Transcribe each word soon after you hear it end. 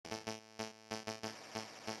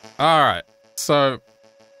Alright, so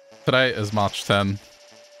today is March 10,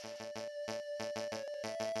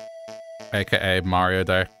 aka Mario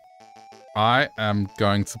Day. I am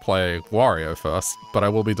going to play Wario first, but I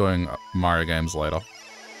will be doing Mario games later.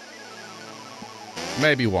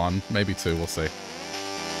 Maybe one, maybe two, we'll see.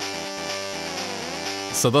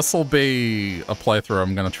 So this will be a playthrough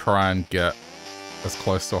I'm going to try and get as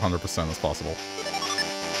close to 100% as possible.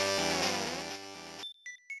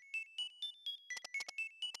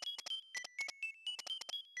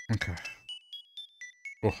 Okay.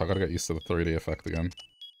 Oh, I gotta get used to the 3D effect again.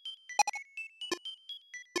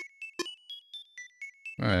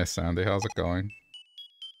 Hey, Sandy, how's it going?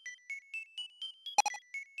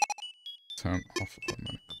 Turn off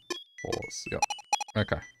automatic pause. Yep.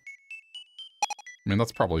 Okay. I mean,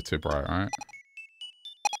 that's probably too bright, right?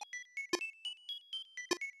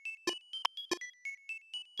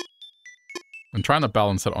 I'm trying to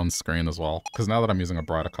balance it on screen as well, because now that I'm using a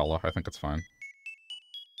brighter color, I think it's fine.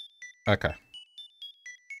 Okay.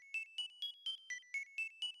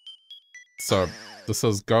 So, this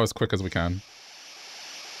is go as quick as we can.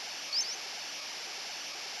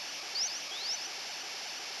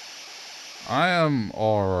 I am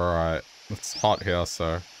alright. It's hot here,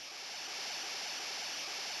 so...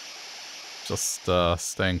 just,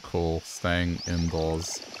 staying cool, staying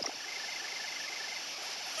indoors.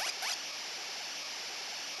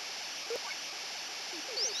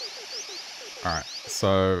 Alright,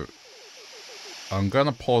 so... I'm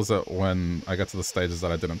gonna pause it when I get to the stages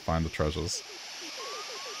that I didn't find the treasures.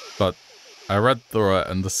 But I read through it,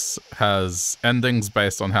 and this has endings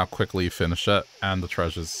based on how quickly you finish it, and the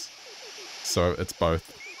treasures. So it's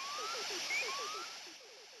both.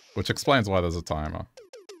 Which explains why there's a timer.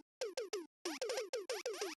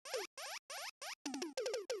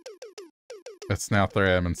 It's now 3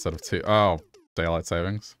 AM instead of 2. Oh, daylight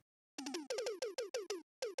savings.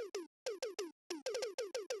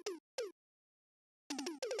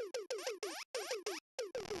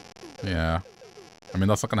 Yeah. I mean,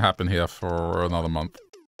 that's not gonna happen here for another month.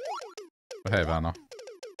 But hey, Vanna.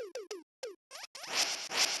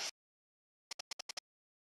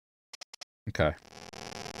 Okay.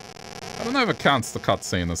 I don't know if it counts the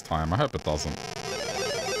cutscene as time. I hope it doesn't.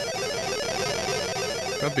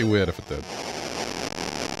 That'd be weird if it did.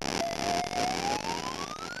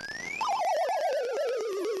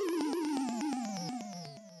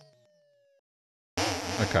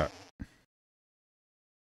 Okay.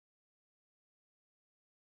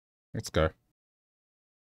 Let's go.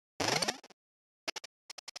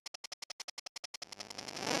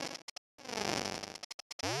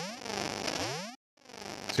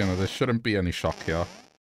 So, you know, there shouldn't be any shock here.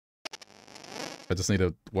 I just need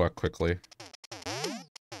to work quickly.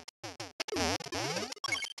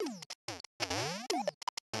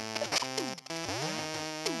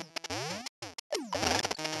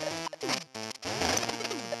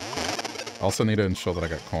 I also need to ensure that I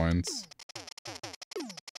get coins.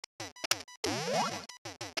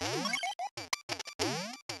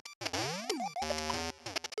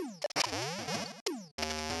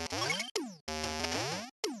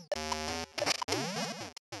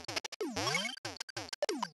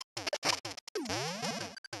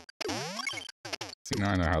 See,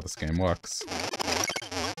 now I know how this game works.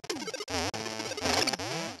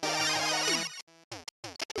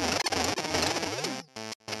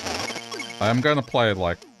 I am going to play,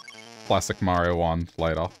 like, classic Mario 1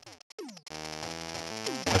 later.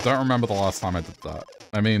 I don't remember the last time I did that.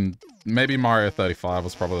 I mean, maybe Mario 35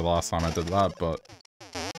 was probably the last time I did that, but...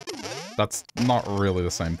 that's not really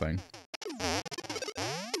the same thing.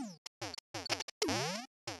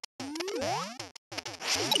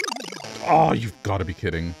 Oh, you've got to be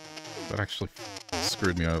kidding. That actually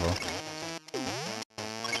screwed me over. Okay,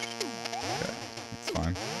 it's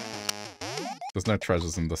fine. There's no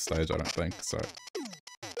treasures in this stage, I don't think, so...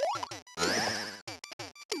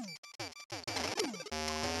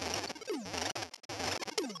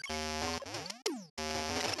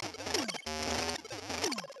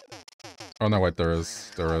 oh no, wait, there is.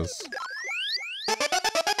 There is.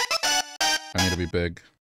 I need to be big.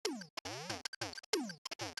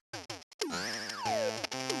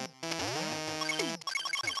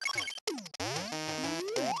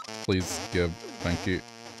 Please give. Thank you.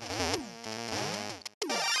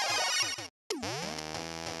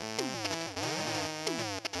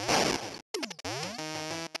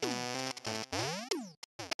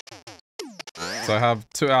 So I have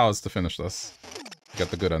 2 hours to finish this. Get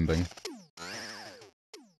the good ending.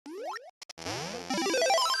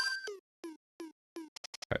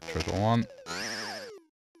 Okay, treasure 1.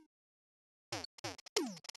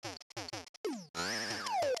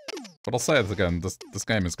 But I'll say it again, this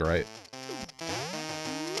game is great.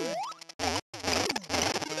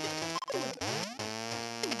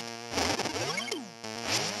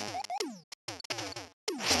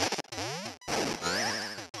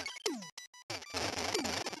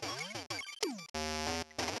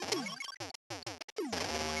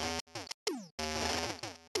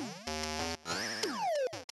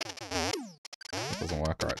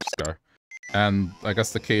 And I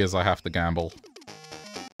guess the key is I have to gamble.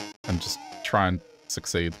 And just try and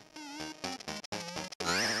succeed.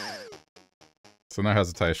 So no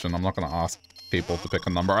hesitation. I'm not going to ask people to pick a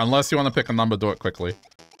number. Unless you want to pick a number, do it quickly.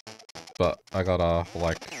 But I gotta,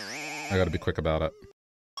 like... I gotta be quick about it.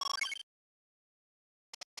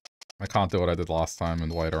 I can't do what I did last time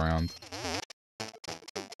and wait around.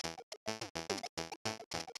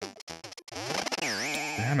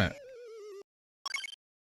 Damn it.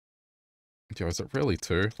 Yo, is it really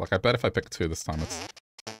 2? Like, I bet if I pick 2 this time, it's...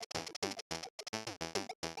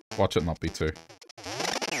 Watch it not be 2.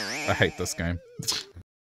 I hate this game.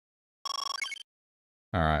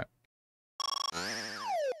 Alright.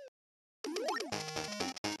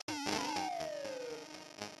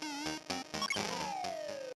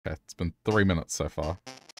 Okay, it's been 3 minutes so far.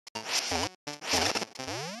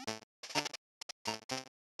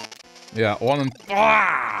 Yeah, 1 and...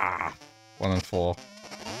 Ah! 1 and 4.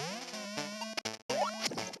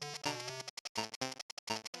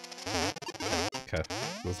 Okay,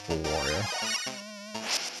 this is Bull Warrior.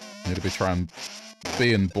 Need to be trying to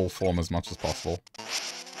be in bull form as much as possible.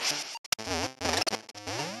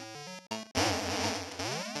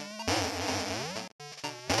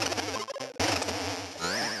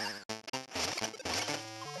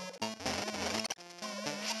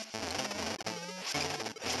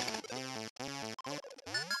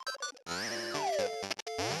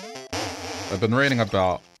 I've been reading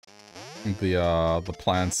about the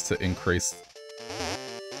plans to increase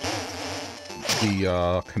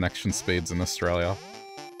the connection speeds in Australia.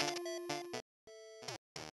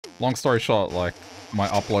 Long story short, like, my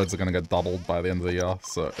uploads are gonna get doubled by the end of the year,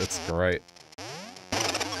 so it's great.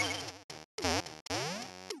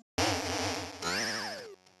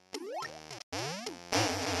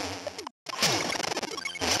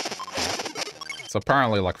 So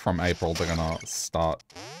apparently, like, from April, they're gonna start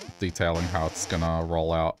detailing how it's gonna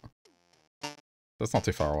roll out. That's not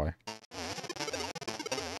too far away.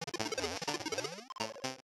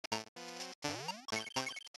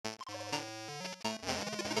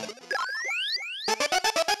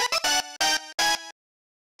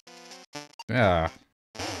 Yeah.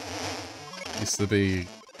 Used to be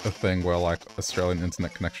a thing where, like, Australian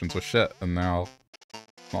internet connections were shit, and now,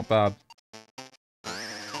 not bad.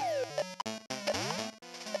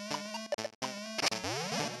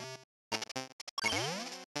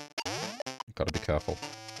 Gotta be careful.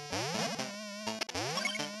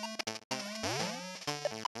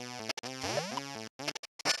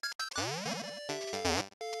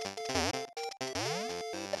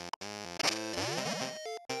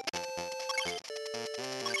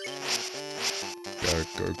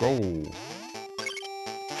 Go, go.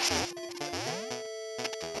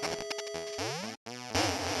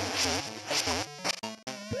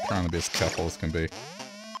 I'm trying to be as careful as can be.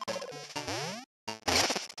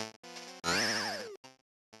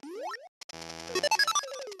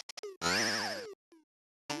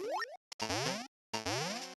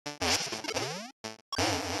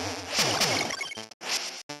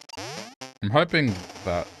 I'm hoping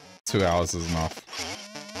that 2 hours is enough,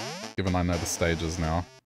 given I know the stages now.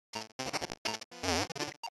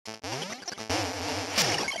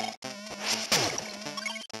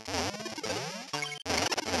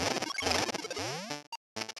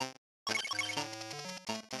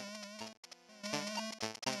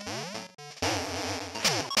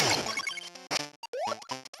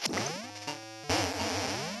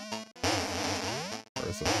 Where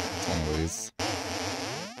is it? It's one of these.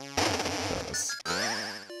 There it is.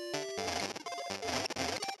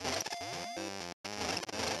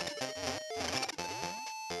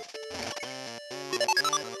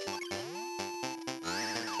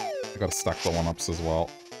 I gotta stack the 1-ups as well.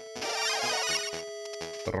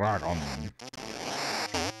 Dragon.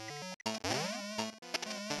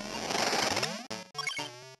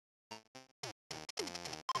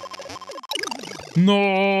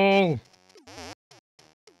 No!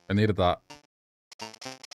 I needed that.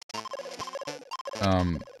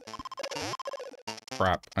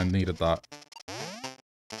 Crap, I needed that.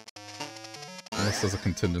 Unless there's a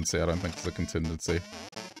contingency, I don't think there's a contingency.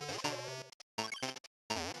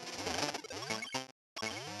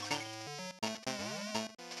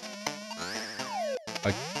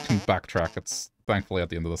 I can couldn't backtrack. It's thankfully at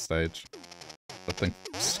the end of the stage. That thing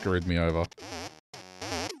screwed me over.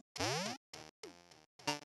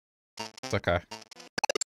 It's okay.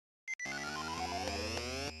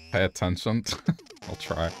 Pay attention. I'll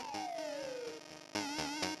try.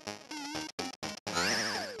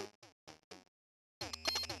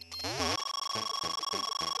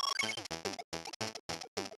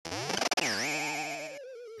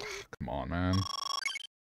 Come on, man.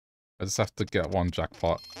 I just have to get one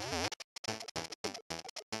jackpot.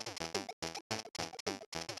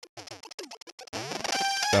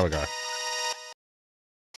 There we go.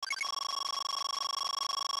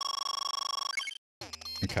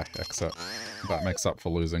 Okay, exit. That makes up for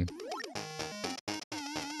losing.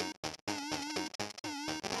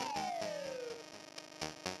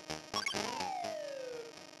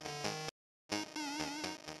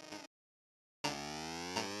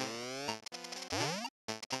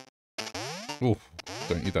 Ooh,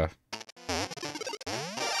 don't you dare.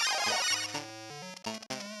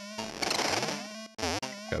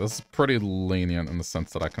 Okay, this is pretty lenient in the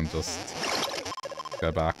sense that I can just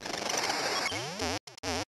go back.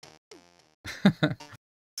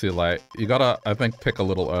 Too late. You gotta, I think, pick a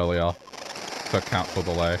little earlier to account for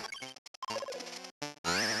delay.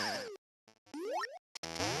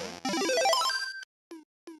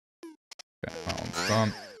 Okay, that one's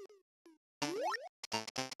done.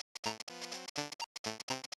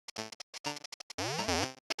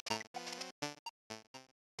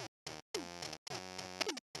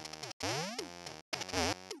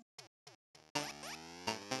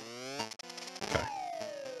 Okay.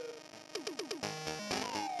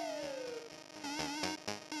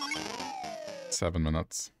 Seven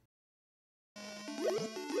minutes.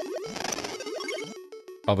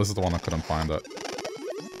 Oh, this is the one I couldn't find it.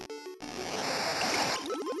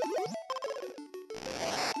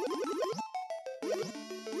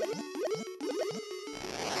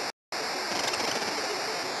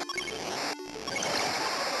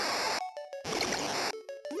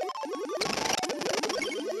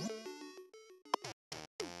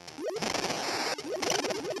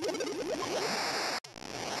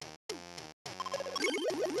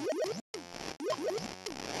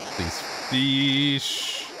 These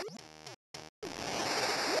fish.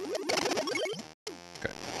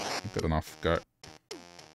 Okay, good enough. Go.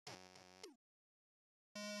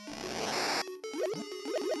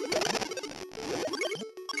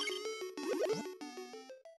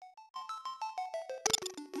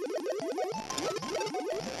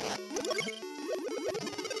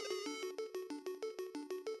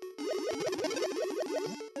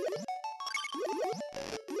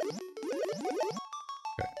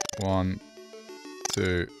 One,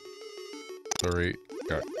 two, three,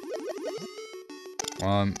 go.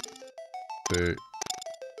 One, two,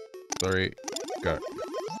 three, go.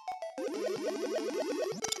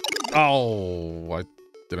 Oh, I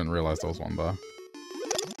didn't realize there was one there.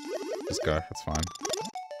 Just go, it's fine.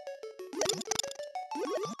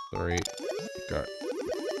 Three, go.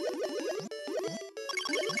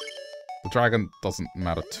 The dragon doesn't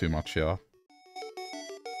matter too much here.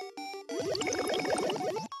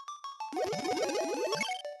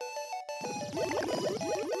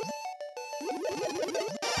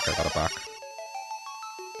 Okay, got it back.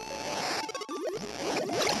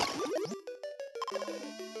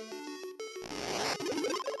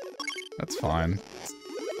 That's fine.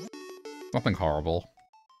 Nothing horrible.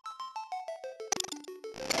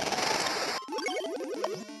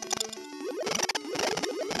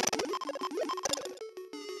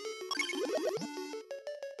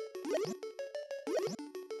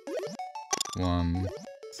 One,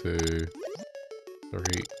 two,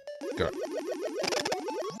 three, go.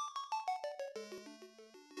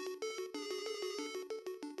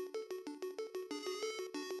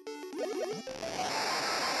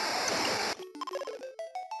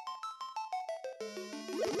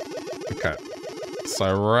 Okay, so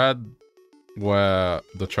I read where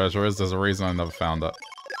the treasure is. There's a reason I never found it.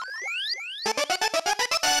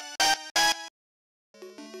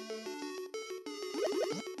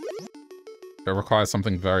 It requires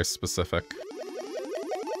something very specific.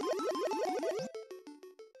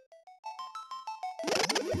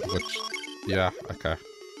 Which, yeah, okay.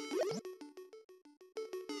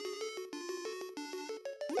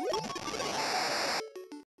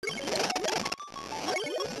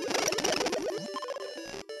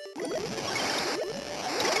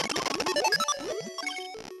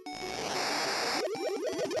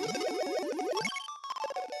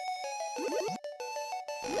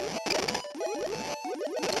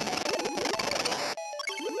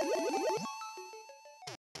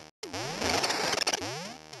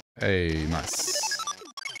 Hey, nice.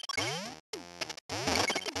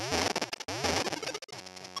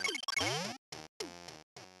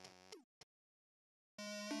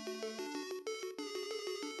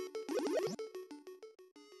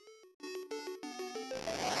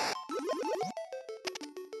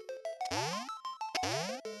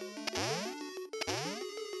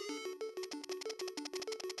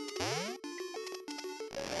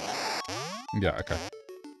 Yeah, okay.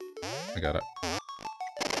 I got it.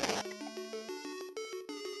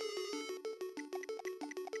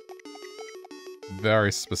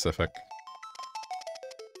 Very specific.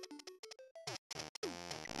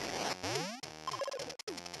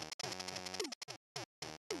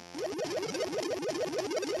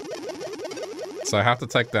 So I have to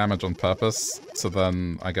take damage on purpose, so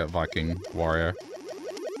then I get Viking Wario.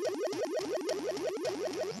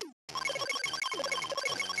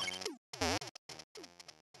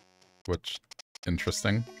 Which,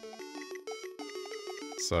 interesting.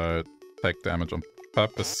 So, take damage on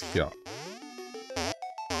purpose here.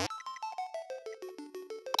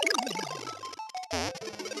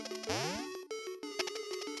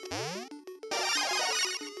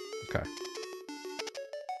 Okay.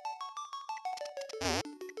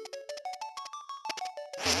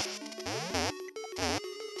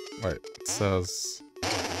 Wait, it says...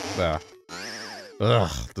 there.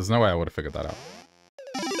 Ugh, there's no way I would have figured that out.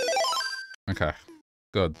 Okay,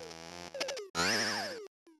 good.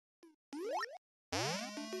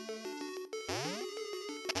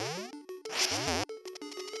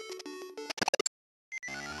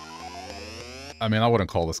 I mean, I wouldn't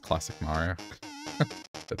call this Classic Mario.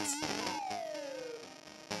 It's...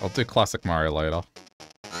 I'll do Classic Mario later.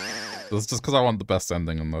 This is just because I want the best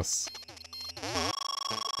ending in this.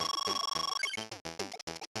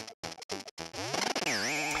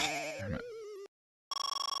 Damn it.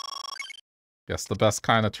 Yes, the best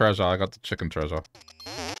kind of treasure. I got the chicken treasure.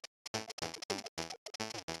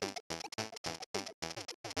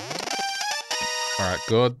 Alright,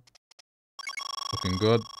 good. Looking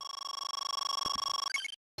good.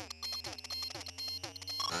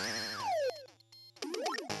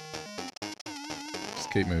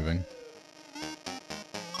 Just keep moving.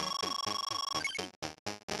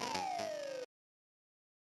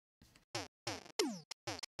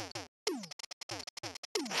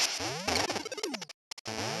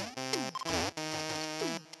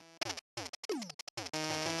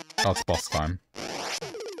 Oh, it's boss time.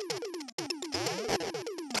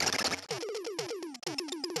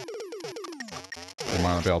 We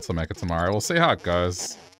might not be able to make it tomorrow. We'll see how it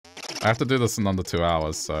goes. I have to do this in under 2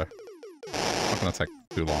 hours, so... it's not gonna take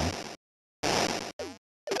too long.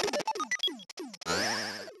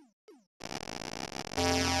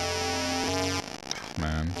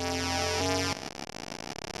 Man.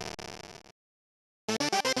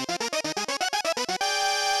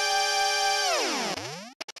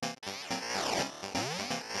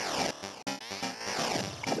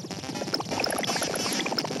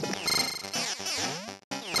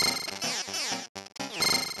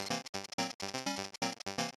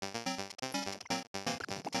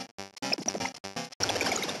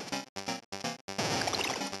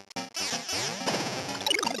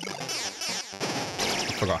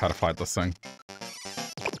 Forgot how to fight this thing.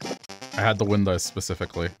 I had the windows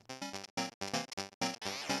specifically.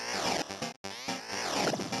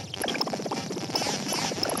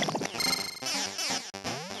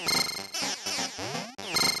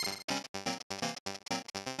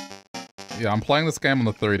 Yeah, I'm playing this game on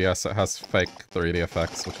the 3DS. It has fake 3D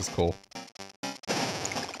effects, which is cool.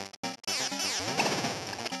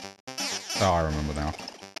 Oh, I remember now.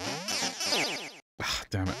 Ah,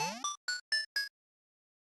 damn it.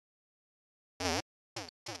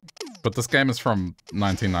 But this game is from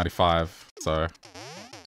 1995, so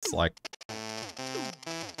it's like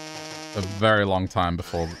a very long time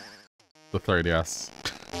before the 3DS.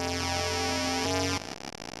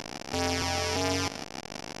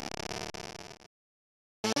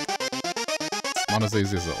 It's not as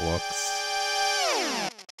easy as it looks.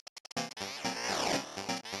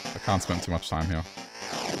 I can't spend too much time here.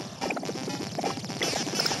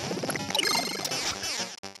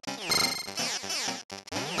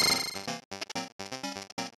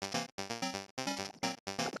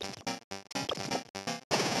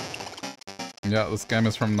 Yeah, this game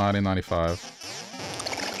is from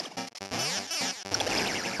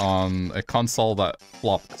 1995. On a console that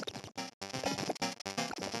flopped.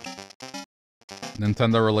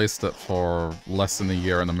 Nintendo released it for less than a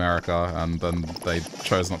year in America, and then they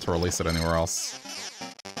chose not to release it anywhere else.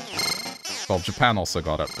 Well, Japan also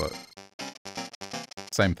got it, but...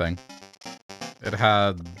 same thing. It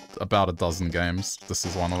had about a dozen games. This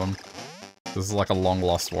is one of them. This is like a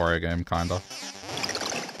long-lost Wario game, kinda.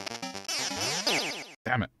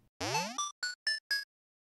 Damn it.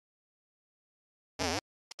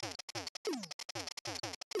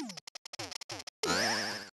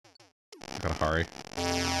 Gotta hurry.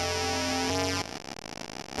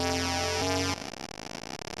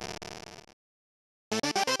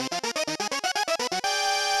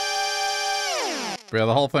 But yeah,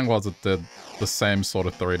 the whole thing was it did the same sort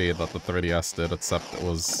of 3D that the 3DS did, except it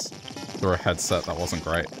was through a headset that wasn't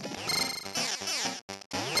great.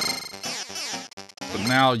 But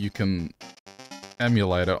now you can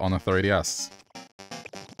emulate it on a 3DS.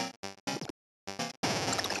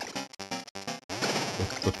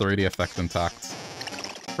 With the 3D effect intact.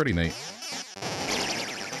 Pretty neat.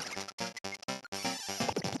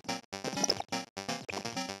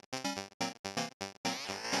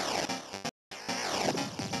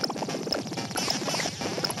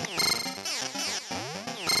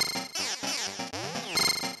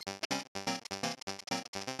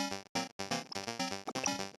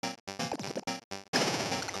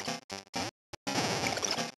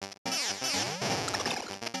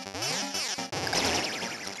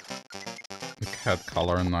 Had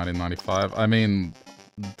color in 1995. I mean,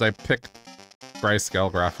 they picked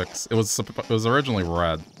grayscale graphics. It was originally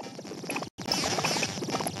red.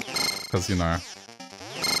 Because, you know,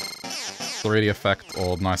 3D effect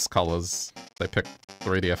or nice colors. They picked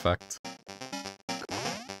 3D effect.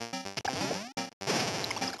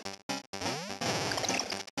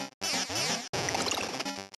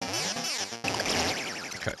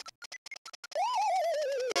 Okay.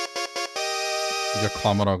 Your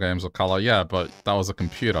Commodore games were color, yeah, but that was a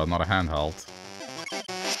computer, not a handheld.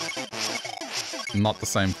 Not the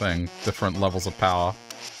same thing. Different levels of power.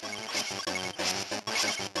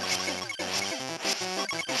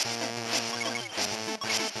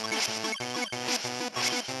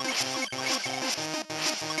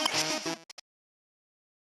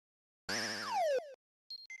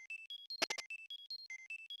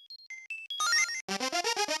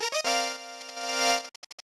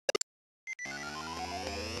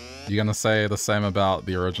 You gonna say the same about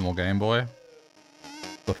the original Game Boy?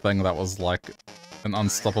 The thing that was like an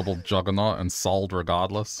unstoppable juggernaut and sold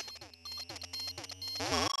regardless?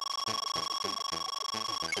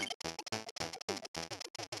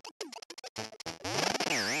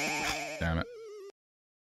 Damn it.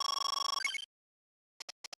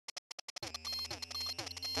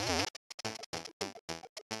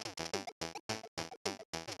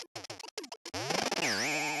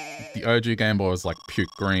 The OG Game Boy was like puke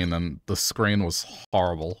green and the screen was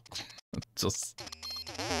horrible. Just...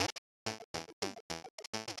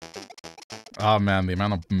 oh man, the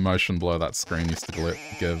amount of motion blur that screen used to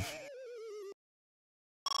give.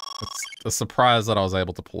 It's a surprise that I was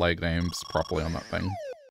able to play games properly on that thing.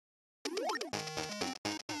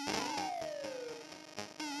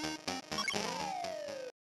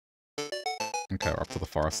 Okay, we're up to the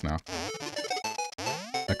forest now.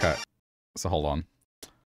 Okay, so hold on.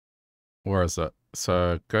 Where is it?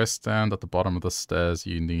 So, go stand at the bottom of the stairs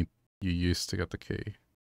you used to get the key.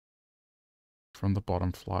 From the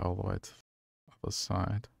bottom, fly all the way to the other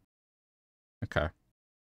side. Okay.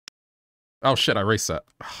 Oh shit, I reset.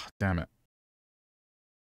 Oh, damn it.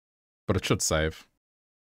 But it should save.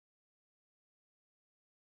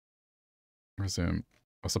 Resume. I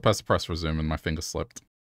was supposed to press resume and my finger slipped.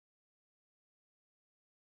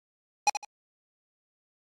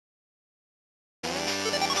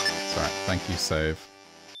 Sorry, thank you, save.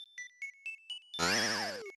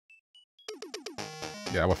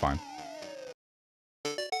 Yeah, we're fine.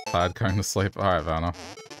 Tired going to sleep? Alright, Vanna.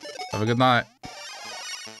 Have a good night.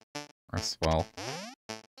 Rest well.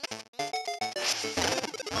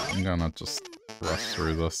 I'm gonna just rush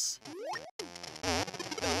through this.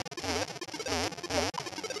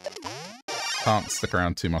 Can't stick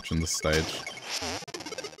around too much in this stage.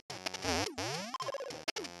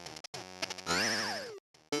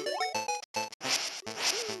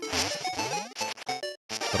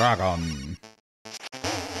 Dragon!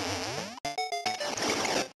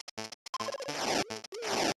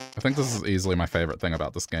 I think this is easily my favorite thing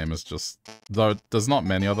about this game, is just, though there's not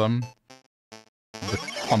many of them, the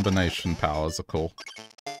combination powers are cool.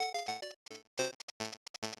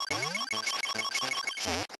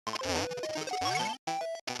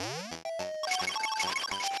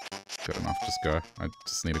 Good enough, just go. I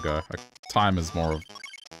just need to go. Time is more of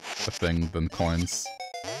a thing than coins.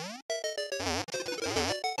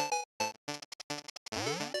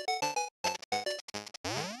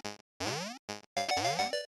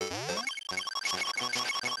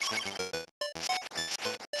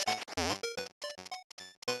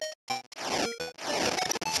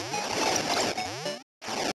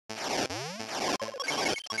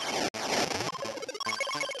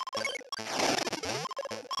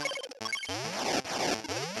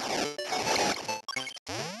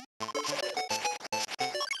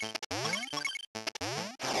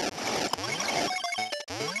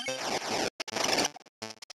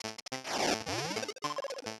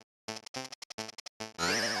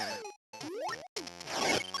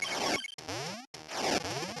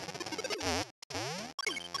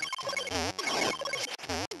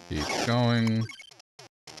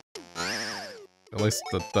 At least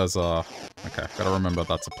there's a... Okay, gotta remember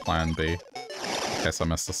that's a plan B. In case I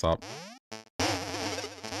mess this up.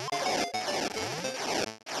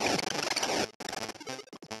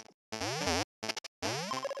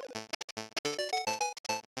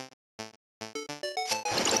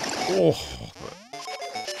 Oh,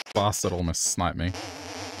 that bastard almost sniped me.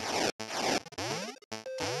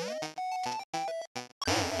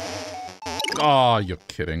 Oh, you're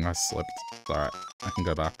kidding. I slipped. Alright, I can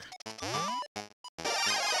go back.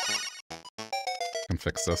 I can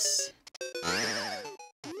fix this.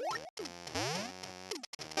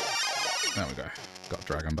 There we go. Got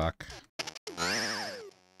Dragon back.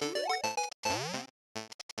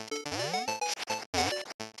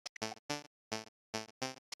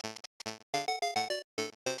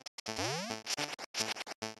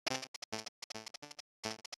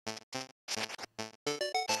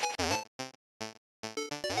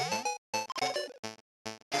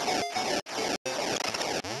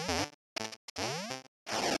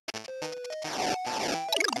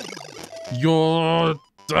 You're...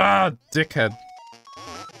 Ah, dickhead.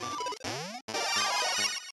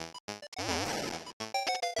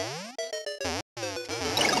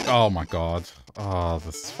 Oh my god. Oh,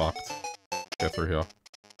 this is fucked. Get through here.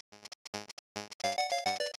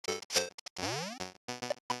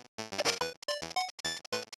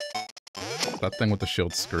 That thing with the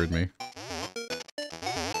shield screwed me.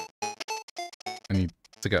 I need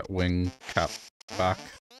to get wing cap back.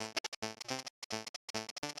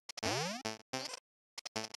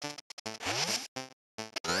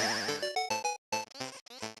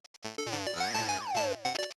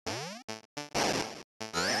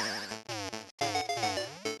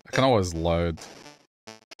 I can always load.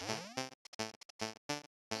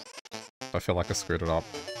 I feel like I screwed it up.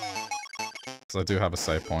 Because I do have a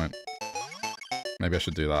save point. Maybe I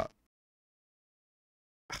should do that.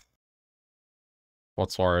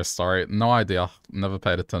 What's Wario story? No idea. Never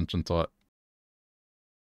paid attention to it.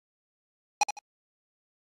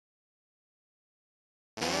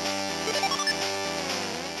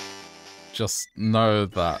 Just know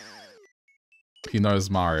that he knows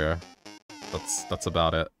Mario. That's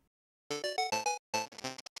about it.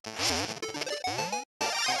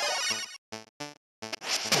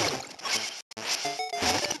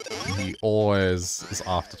 He always is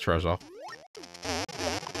after treasure.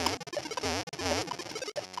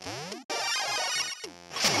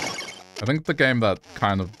 I think the game that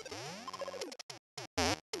kind of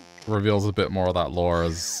reveals a bit more of that lore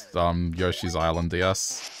is Yoshi's Island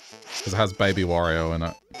DS. Because it has Baby Wario in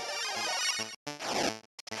it.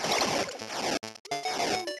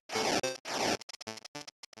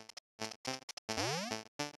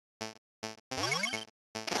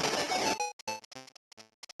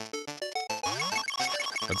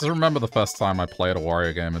 I just remember the first time I played a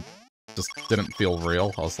Wario game, it just didn't feel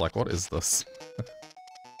real. I was like, what is this?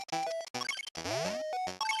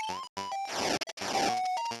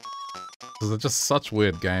 Because they're just such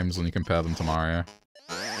weird games when you compare them to Mario.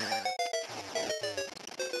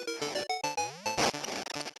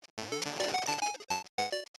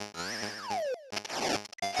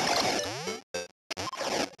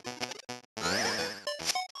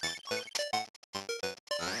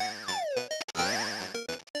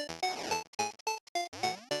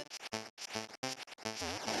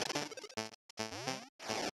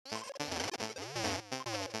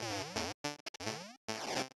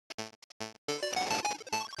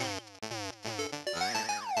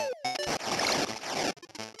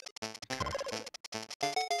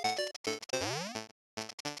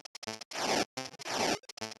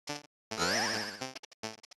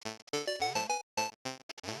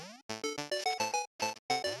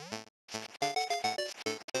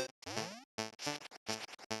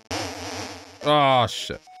 Oh,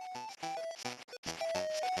 shit.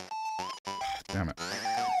 Damn it.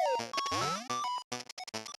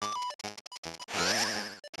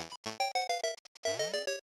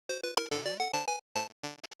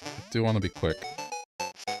 I do want to be quick.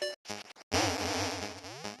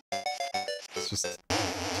 It just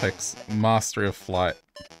takes mastery of flight.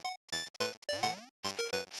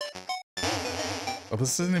 Oh,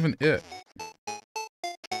 this isn't even it.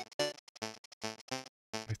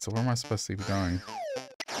 Wait, so where am I supposed to be going?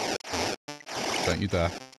 Don't you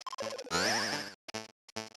dare.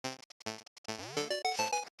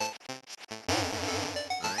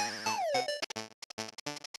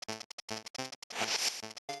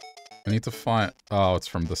 I need to find... Oh, it's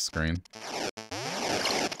from this screen.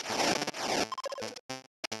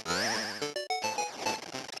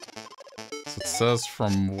 So it says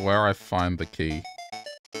from where I find the key.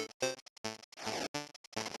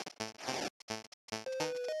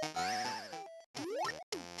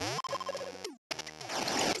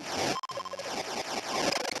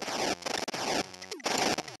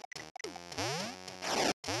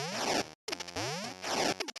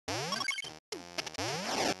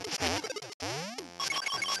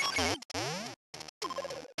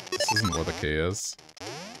 key is.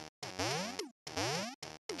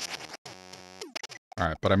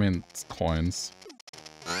 Alright, but I mean, it's coins.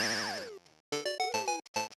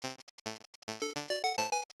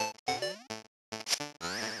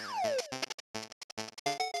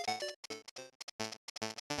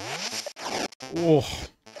 Oh.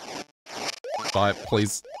 Die,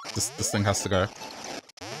 please. This thing has to go.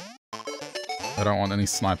 I don't want any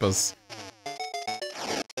snipers.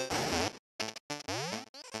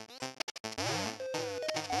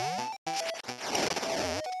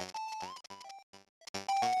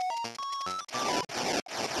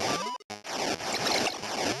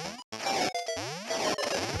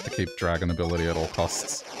 Have to keep dragon ability at all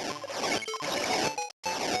costs.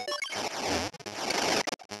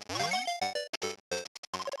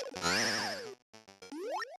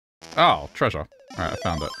 Oh, treasure. Alright, I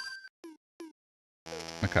found it.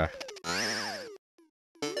 Okay.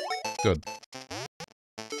 Good.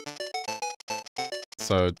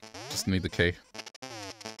 So, just need the key.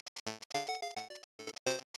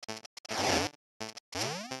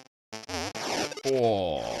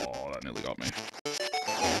 Oh, that nearly got me.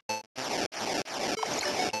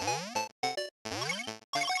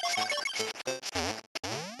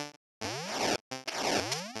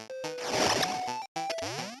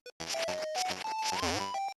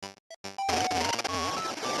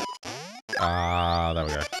 Ah, there we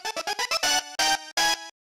go.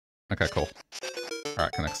 Okay, cool.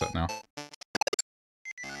 Alright, can exit now.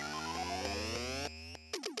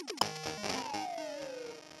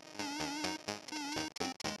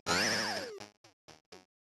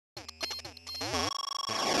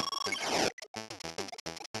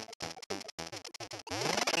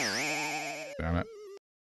 Damn it.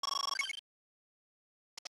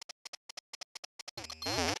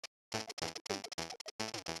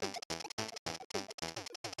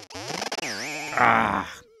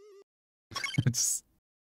 Ah! I just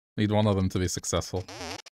need one of them to be successful.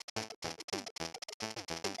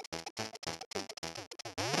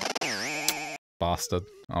 Bastard.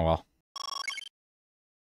 Oh well.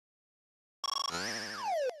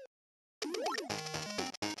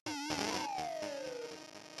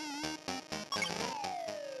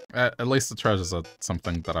 At least the treasures are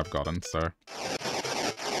something that I've gotten, so...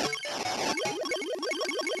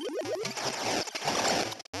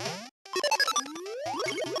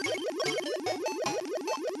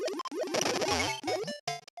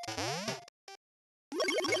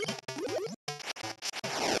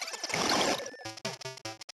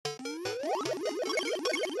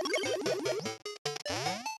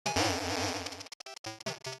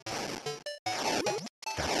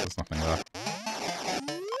 Okay, there's nothing there.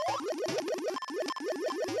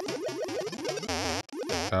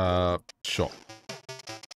 Sure.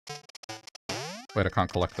 Wait, I can't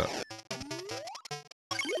collect it.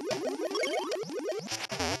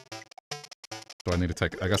 Do I need to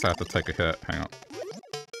take... I guess I have to take a hit. Hang on.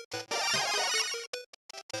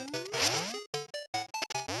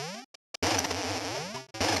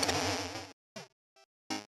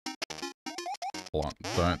 Hold on.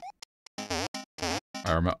 Don't...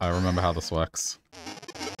 I remember how this works.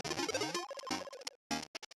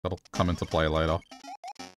 That'll come into play later.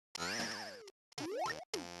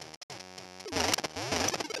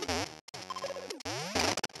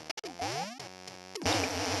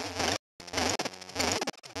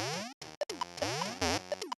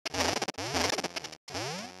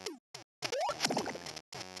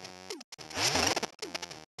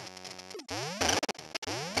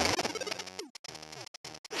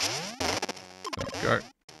 There we go.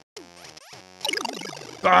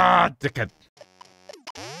 Ah, dickhead!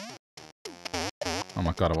 Oh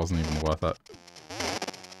my god, it wasn't even worth it.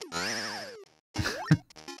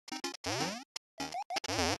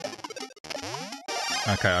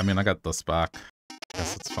 Okay, I mean, I got this back.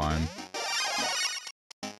 Guess it's fine.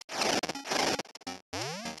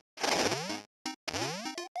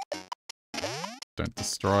 Don't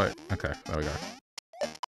destroy. Okay, there we go.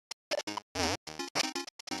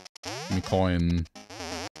 Give me coin.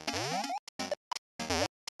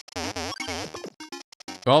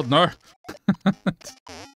 Oh, no! I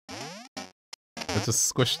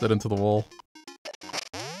just squished it into the wall.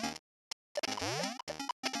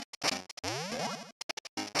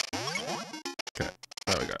 Okay,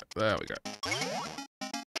 there we go. There we go.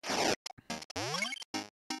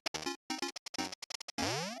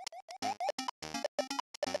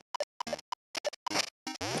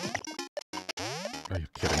 Are you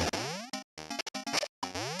kidding?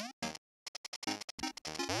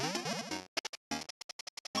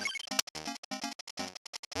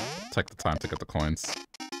 Take the time to get the coins.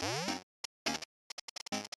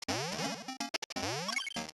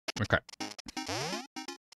 Okay.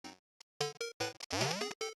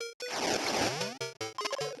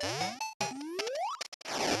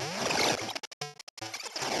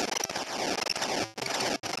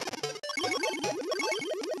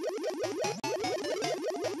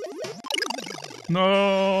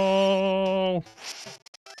 No!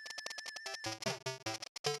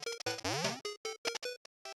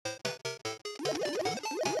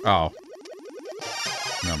 Oh.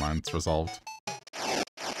 Never mind, it's resolved.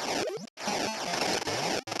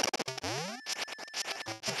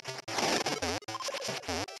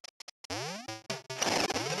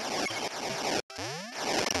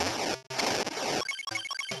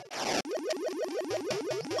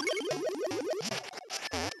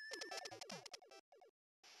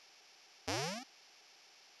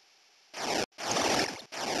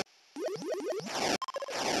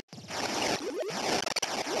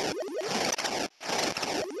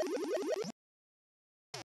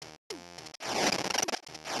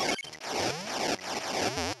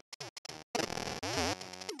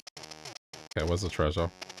 Okay, where's the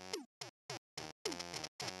treasure?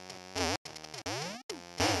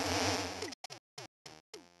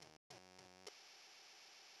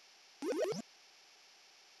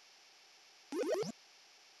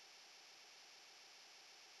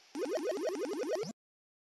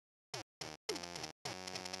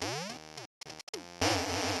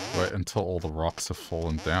 Wait until all the rocks have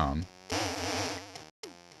fallen down.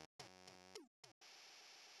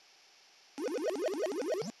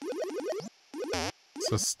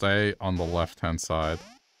 So stay on the left-hand side.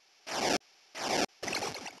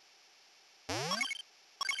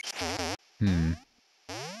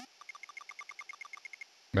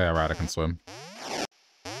 Yeah, right, I can swim.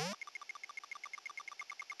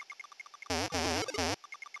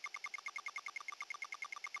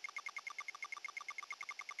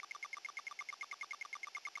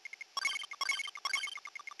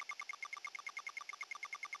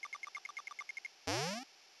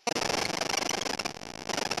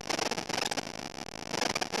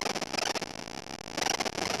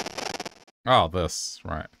 Oh, this.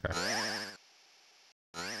 Right, okay.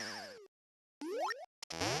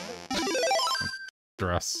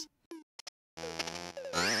 Dress.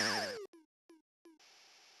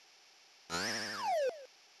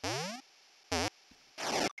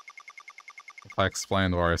 If I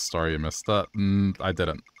explained Wario's story, you missed it. I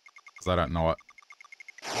didn't. Because I don't know it.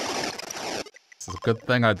 It's a good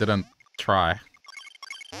thing I didn't try.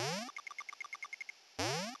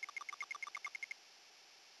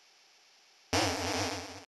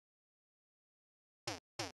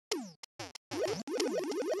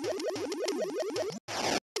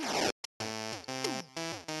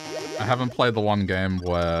 I haven't played the one game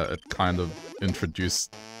where it kind of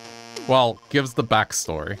introduced... Well, gives the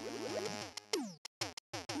backstory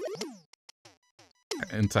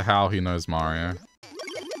into how he knows Mario.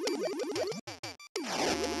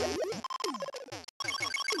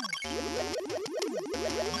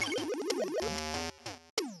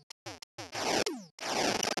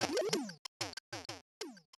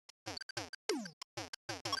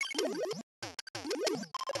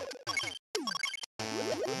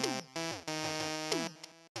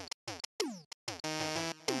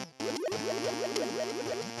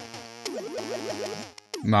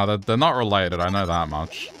 No, they're not related, I know that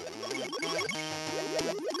much.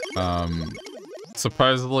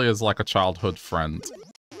 Supposedly is like a childhood friend.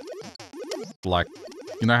 Like,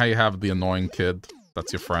 you know how you have the annoying kid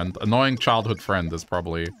that's your friend? Annoying childhood friend is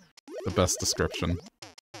probably the best description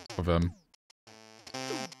of him.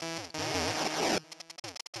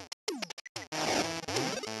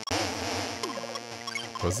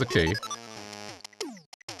 Where's the key?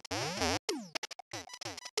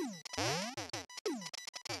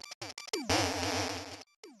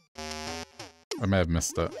 I may have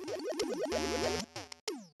missed it.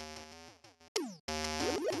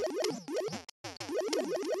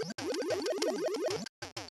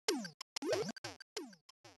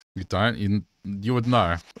 You don't? You would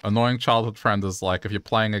know. Annoying childhood friend is like if you're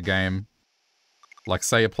playing a game, like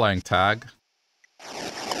say you're playing tag.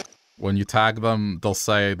 When you tag them, they'll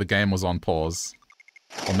say the game was on pause.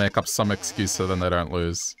 Or make up some excuse so then they don't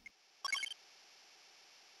lose.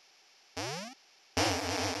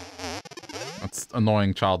 That's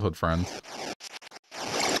annoying childhood friend.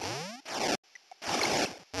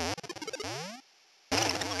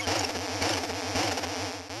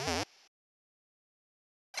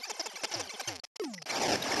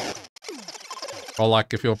 Or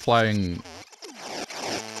like if you're playing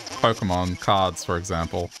Pokemon cards, for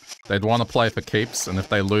example, they'd want to play for keeps, and if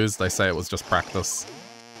they lose, they say it was just practice.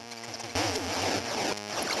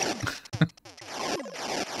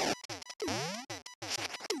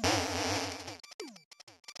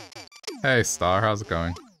 Hey Star, how's it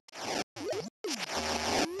going?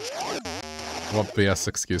 What BS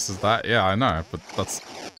excuse is that? Yeah, I know, but that's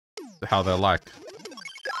how they're like.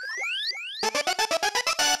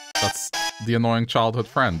 That's the annoying childhood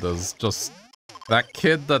friend. There's just that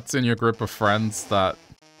kid that's in your group of friends that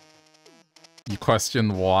you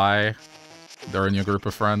question why they're in your group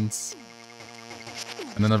of friends.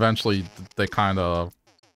 And then eventually they kind of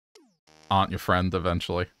aren't your friend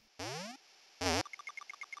eventually.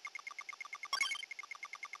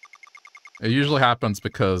 It usually happens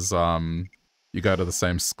because you go to the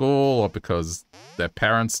same school or because their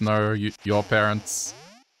parents know your parents.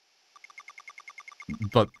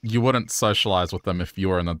 But you wouldn't socialize with them if you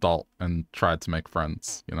were an adult and tried to make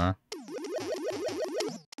friends, you know?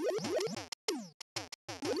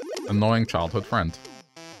 Annoying childhood friend.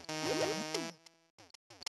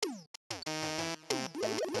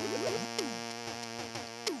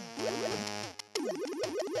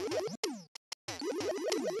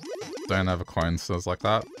 Don't have a coincidence like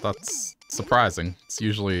that. That's surprising. It's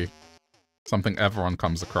usually something everyone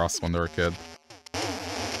comes across when they're a kid.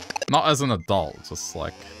 Not as an adult, just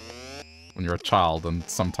like when you're a child and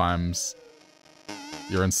sometimes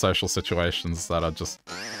you're in social situations that are just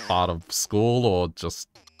part of school or just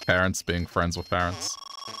parents being friends with parents.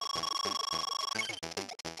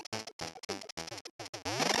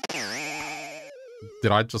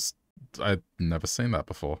 I'd never seen that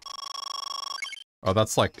before. Oh,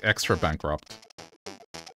 that's like extra bankrupt.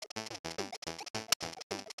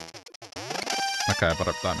 Okay, but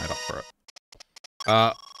that made up for it.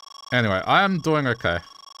 Anyway, I am doing okay.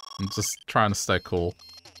 I'm just trying to stay cool.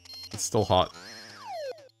 It's still hot.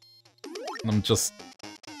 I'm just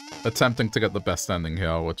attempting to get the best ending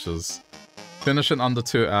here, which is finish in under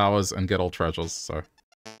 2 hours and get all treasures, so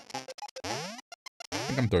I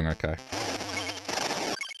think I'm doing okay.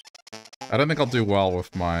 I don't think I'll do well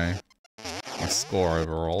with my score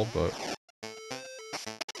overall, but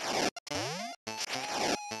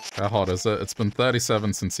how hot is it? It's been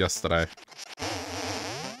 37 since yesterday.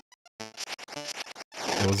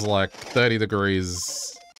 It was like 30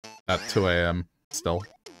 degrees at 2 AM still.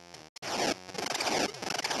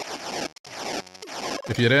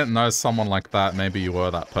 If you didn't know someone like that, maybe you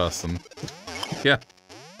were that person. Yeah.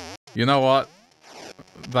 You know what?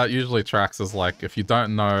 That usually tracks as like, if you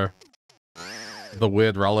don't know the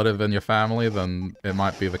weird relative in your family, then it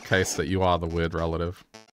might be the case that you are the weird relative.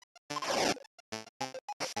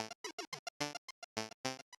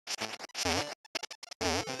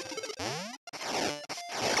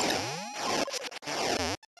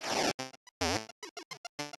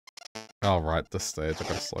 Oh, right, this stage, I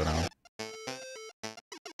gotta slow down.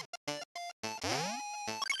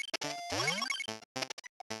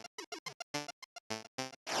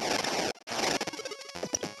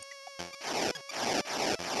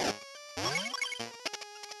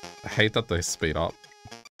 I hate that they speed up.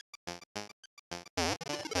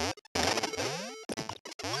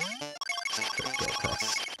 Okay, go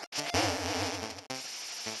across.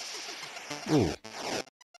 Ooh.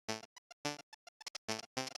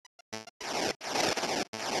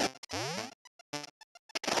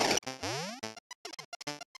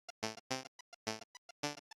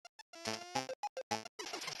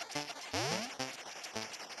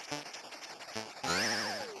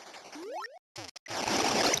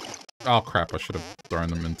 Oh crap, I should have thrown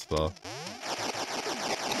them into the...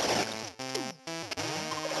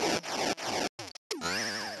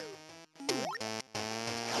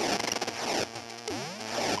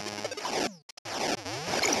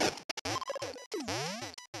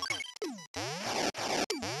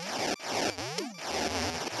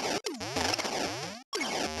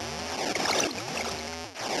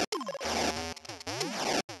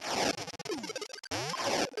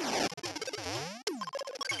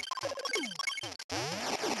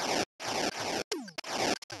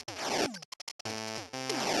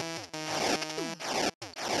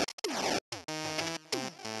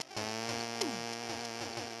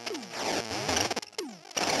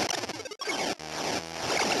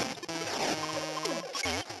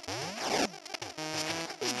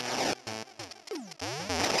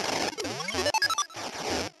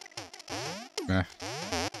 Eh.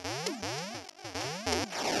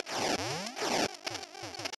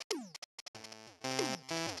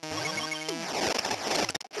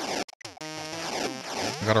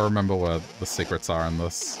 I gotta remember where the secrets are in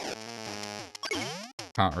this.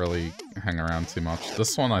 Can't really hang around too much.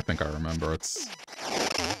 This one I think I remember. It's...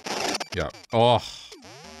 yeah. Oh!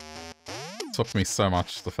 Took me so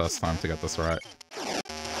much the first time to get this right.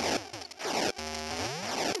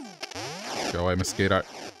 Go away, mosquito.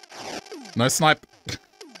 No snipe!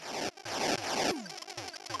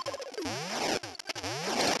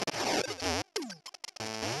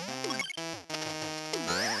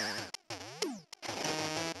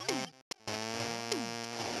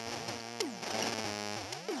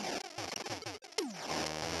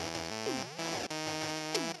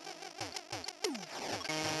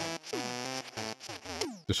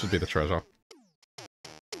 This should be the treasure.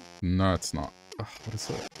 No, it's not. Ugh, what is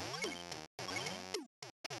it?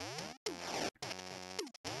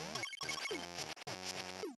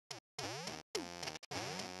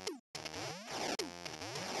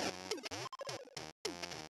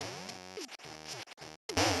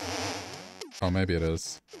 Oh, maybe it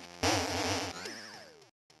is.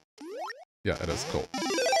 Yeah, it is. Cool.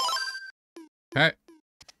 Okay.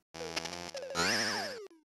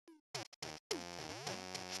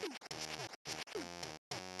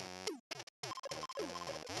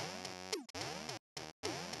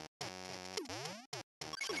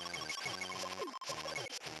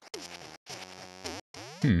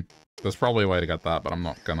 There's probably a way to get that, but I'm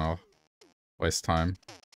not gonna waste time.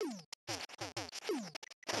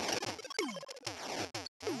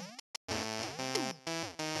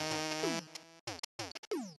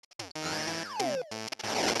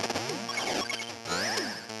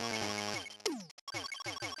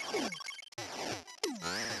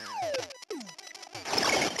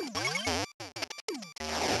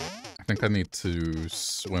 I think I need to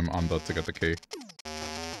swim under to get the key.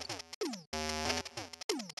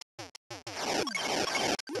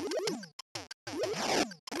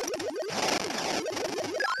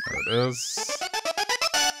 There it is.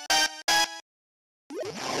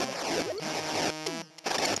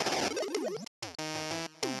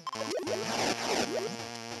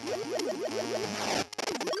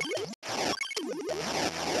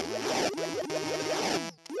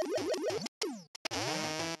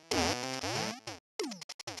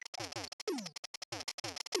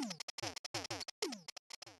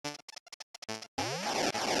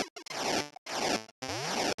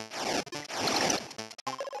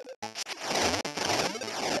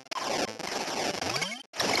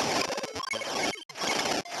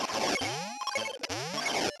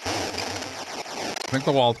 I think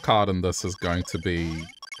the wild card in this is going to be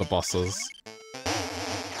the bosses.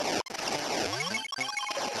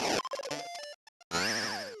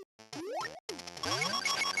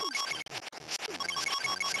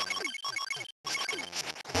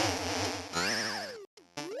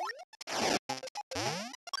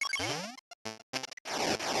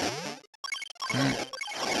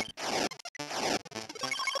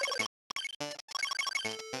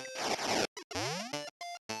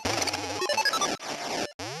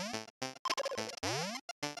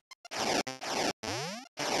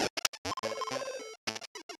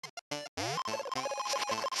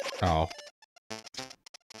 Oh.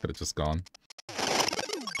 Could have just gone.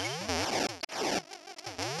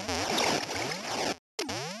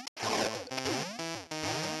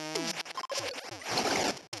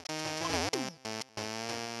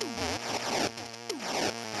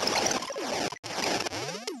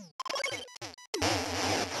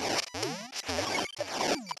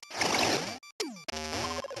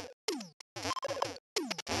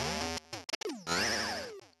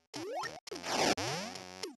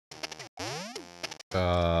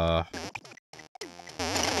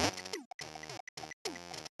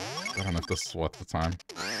 I don't know if this is worth the time.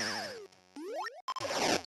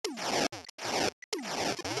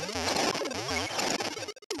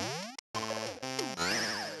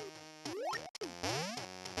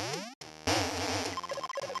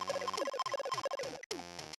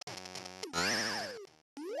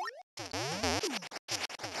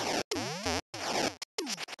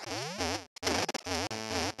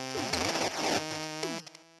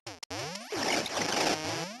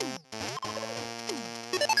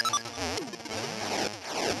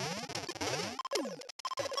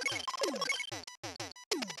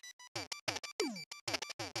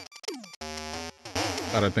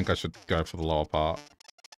 I don't think I should go for the lower part.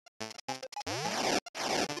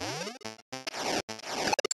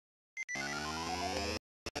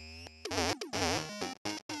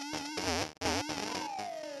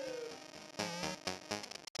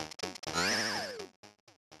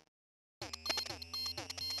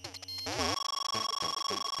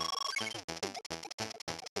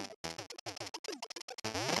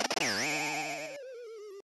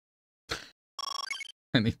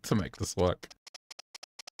 I need to make this work.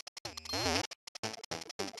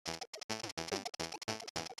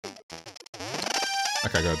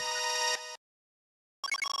 Okay, good.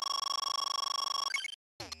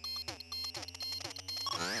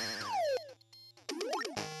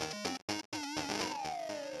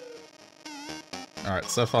 Alright,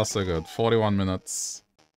 so far so good. 41 minutes.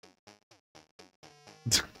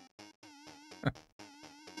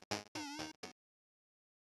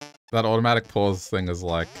 That automatic pause thing is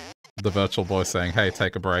like the Virtual Boy saying, hey,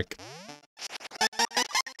 take a break.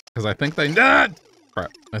 Because I think they... Ah! Crap.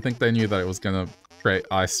 I think they knew that it was gonna create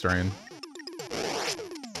eye strain.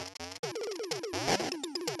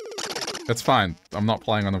 It's fine. I'm not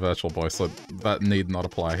playing on a Virtual Boy, so that need not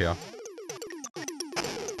apply here.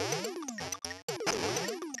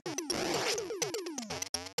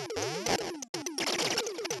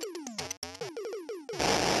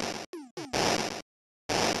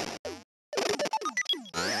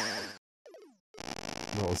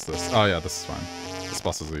 What was this? Oh yeah, this is fine. This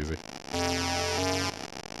boss is easy.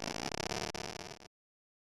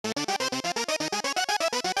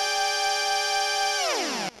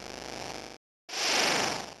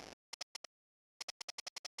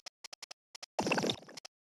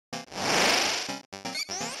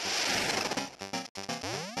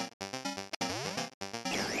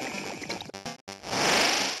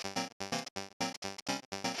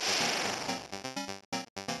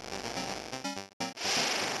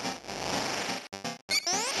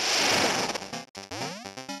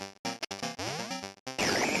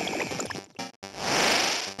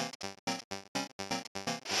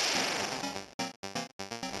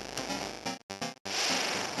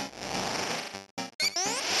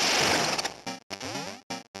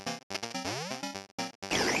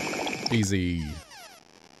 Easy.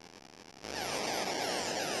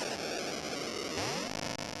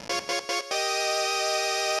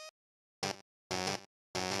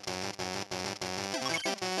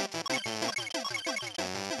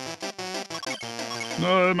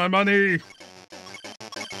 No, my money!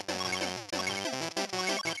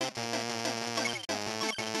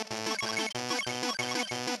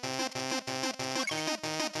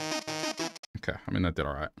 Okay, I mean, I did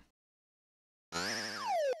alright.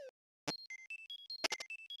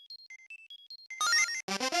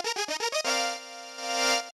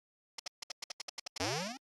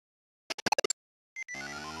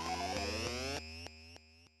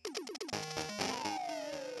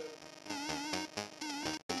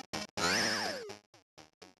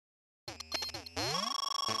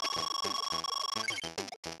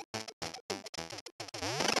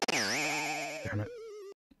 Damn it.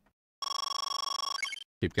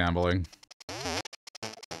 Keep gambling.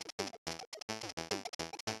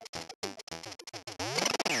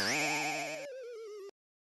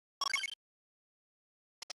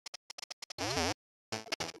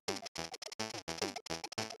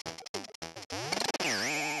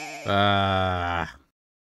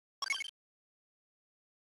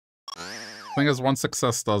 Thing is, one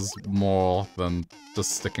success does more than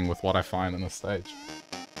just sticking with what I find in the stage.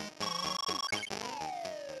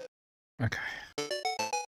 Okay.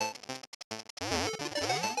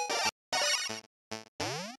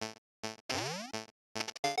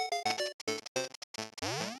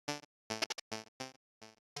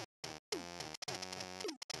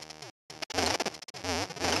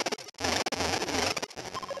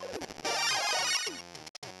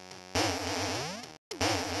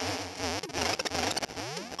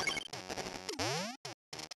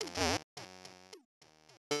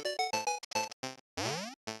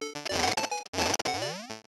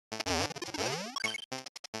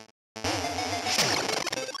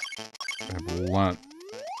 I've learnt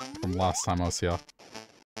from last time I was here.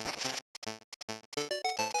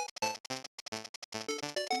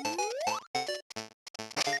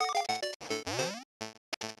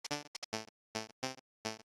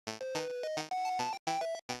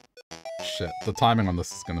 Shit, the timing on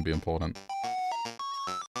this is going to be important.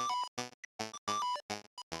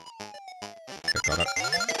 Okay, got it.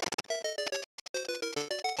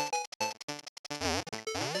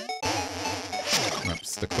 Nope,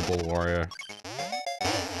 stick the ball, Wario.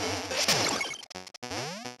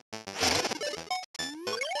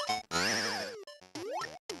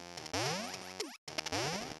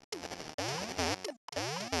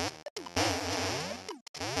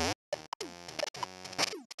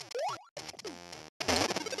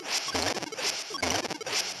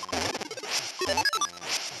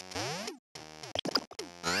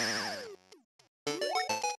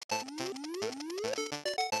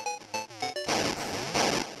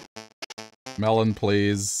 Melon,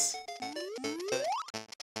 please.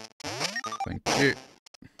 Thank you.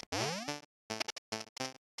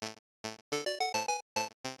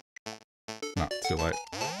 No, too late.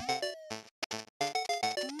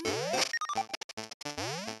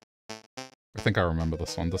 I think I remember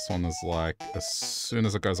this one. This one is like, as soon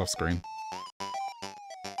as it goes off screen.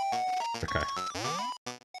 Okay.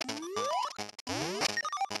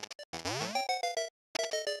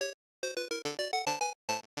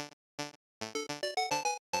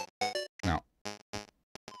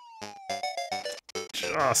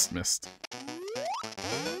 Just missed.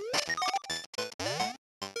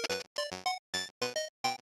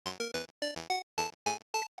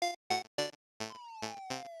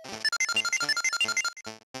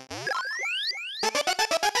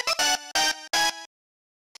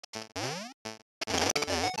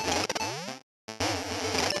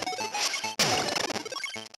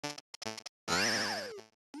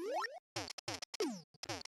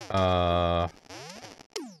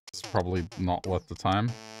 probably not worth the time.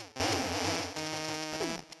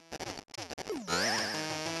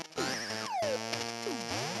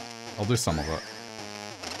 I'll do some of it.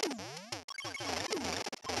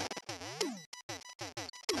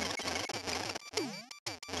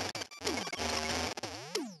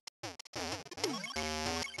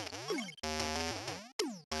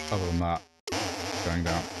 Other than that, going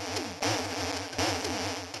down.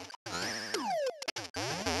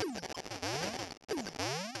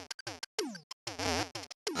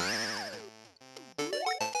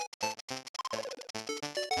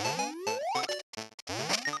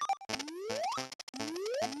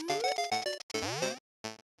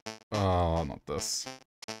 Oh, not this.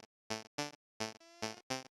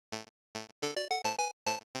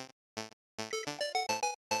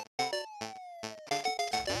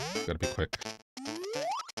 Gotta be quick.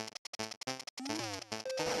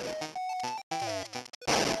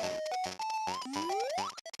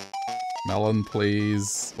 Melon,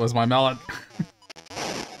 please. Where's my melon?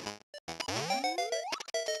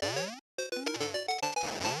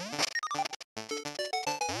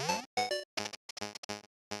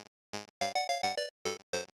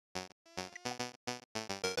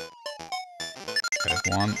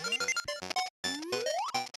 Okay, one.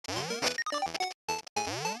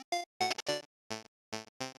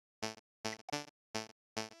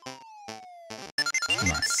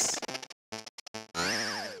 Nice.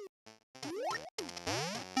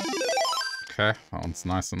 Okay, that one's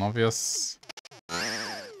nice and obvious.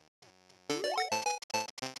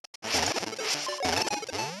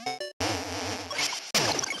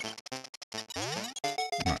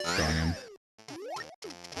 Right, going in.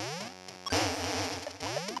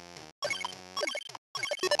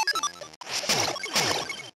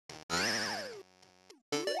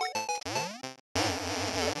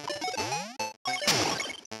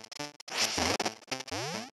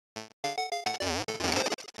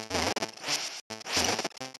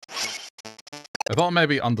 I thought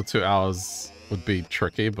maybe under 2 hours would be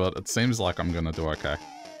tricky, but it seems like I'm gonna do okay.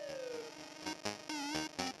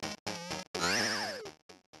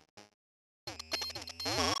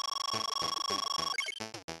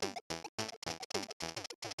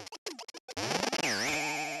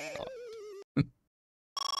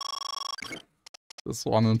 This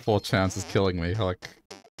 1 in 4 chance is killing me, like...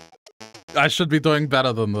 I should be doing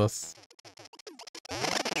better than this.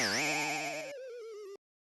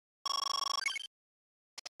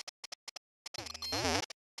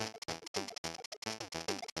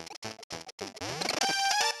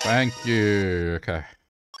 Thank you. Okay.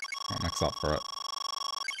 That makes up for it.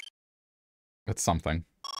 It's something.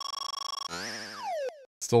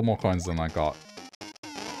 Still more coins than I got.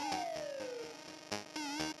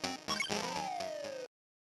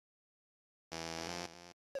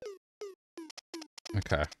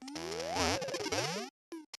 Okay.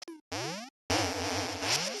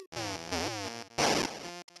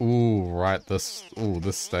 Ooh, right, this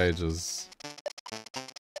stage is...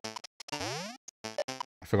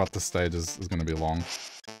 I forgot this stage is gonna be long.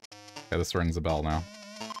 Okay, this rings a bell now.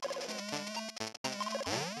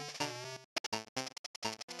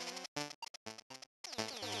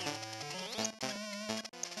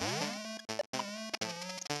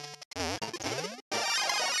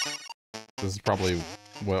 This is probably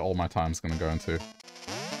where all my time's gonna go into.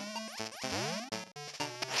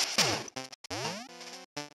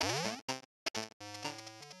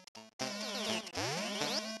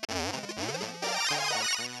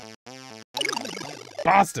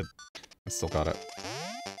 Bastard! I still got it.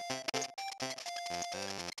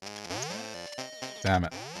 Damn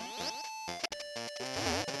it.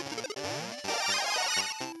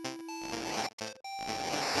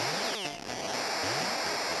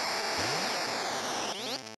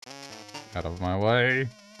 Out of my way.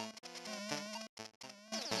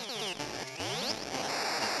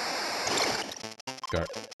 Go.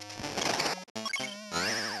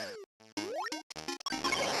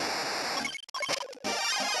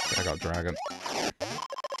 I got dragon.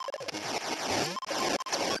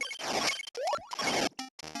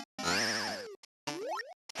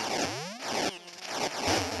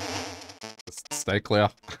 Just stay clear.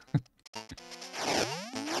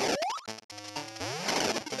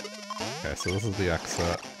 Okay, so this is the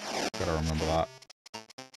exit. Gotta remember that.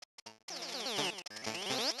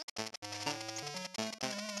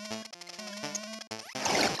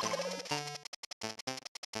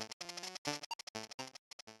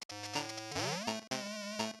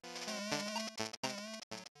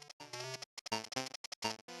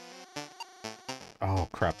 Oh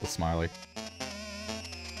crap, the smiley.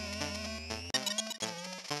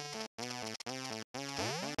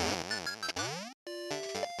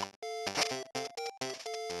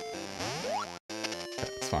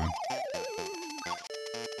 fine.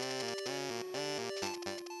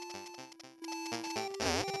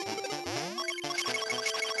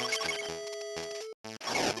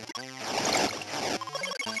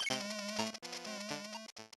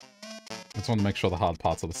 I just want to make sure the hard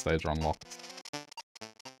parts of the stage are unlocked.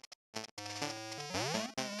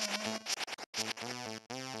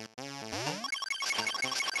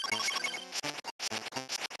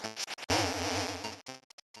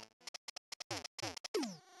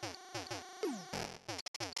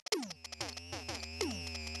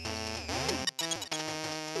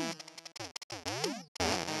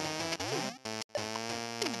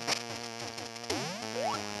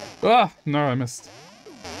 Ah! No, I missed.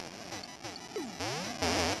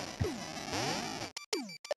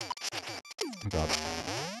 Oh god.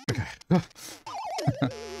 Okay.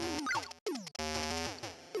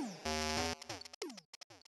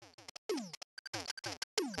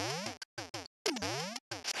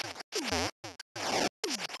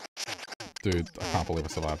 Dude, I can't believe I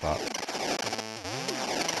survived that.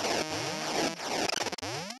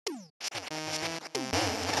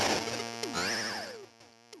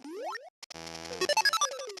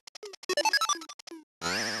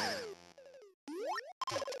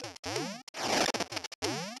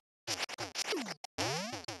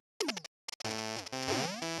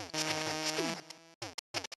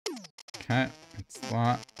 Okay, it's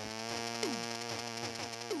that.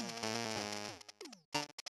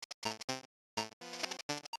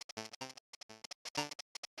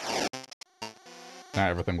 Now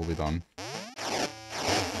everything will be done.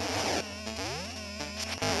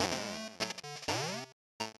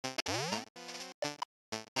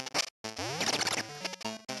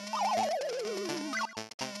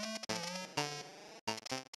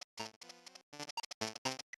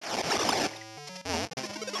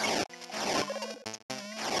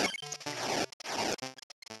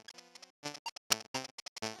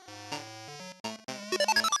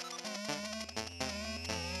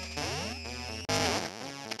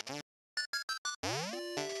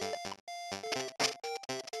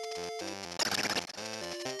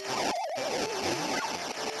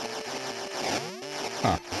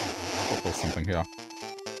 Huh. Thought there was something here.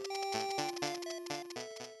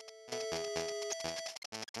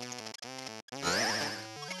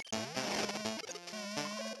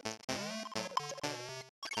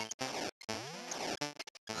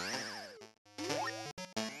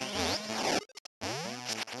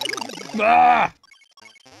 Ah!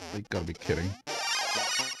 You gotta be kidding.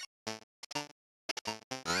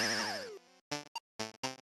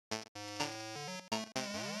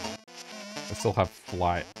 I still have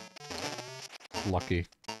flight. Lucky.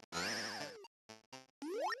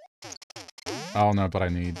 Oh no, but I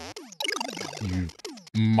need... You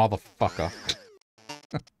motherfucker.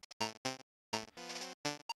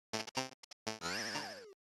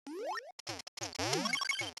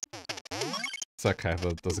 It's okay,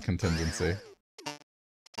 there's a contingency.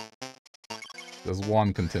 There's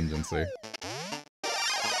one contingency.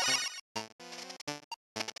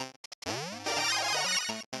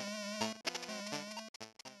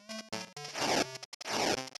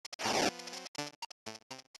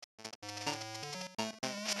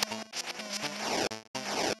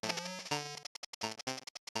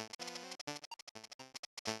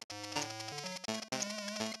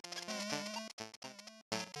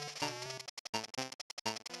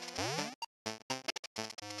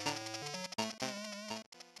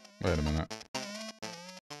 Wait a minute.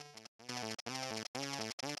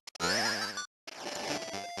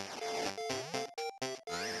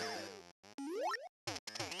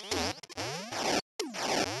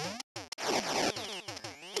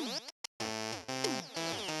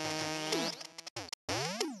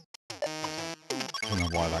 I don't know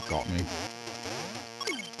why that got me.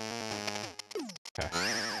 Okay.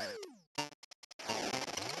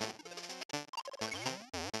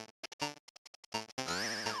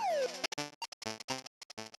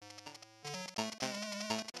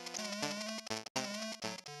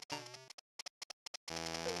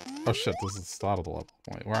 Oh shit, this is the start of the level.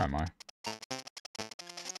 Wait, where am I?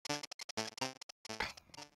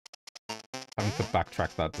 Having to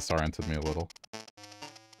backtrack that disoriented me a little.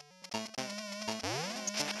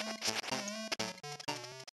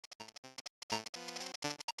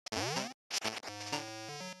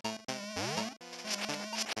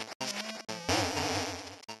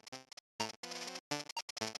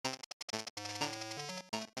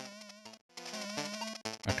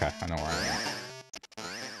 Okay, I know where I am.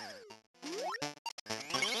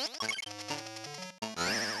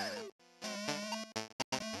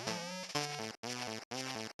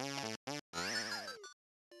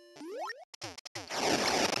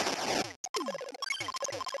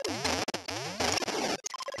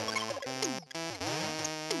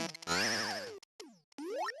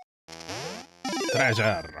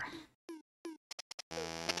 Treasure!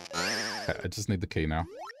 Okay, I just need the key now.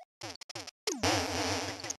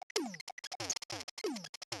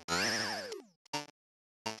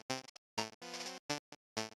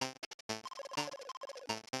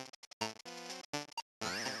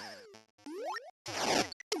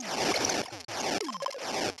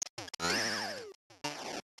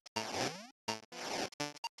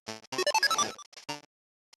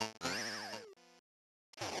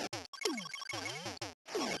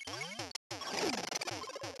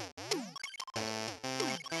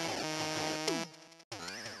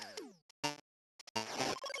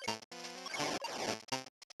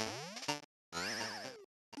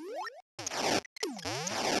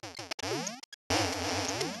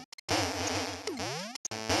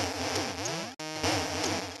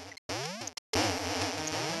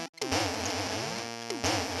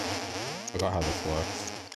 Forgot how this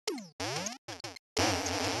works.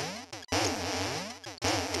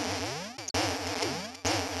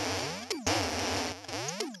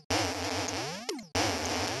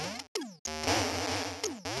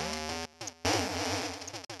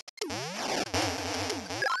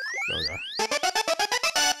 There we go.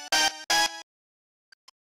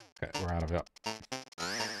 Okay, we're out of it.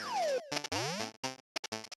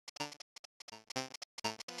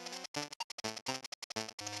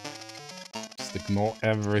 Just ignore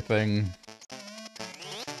everything.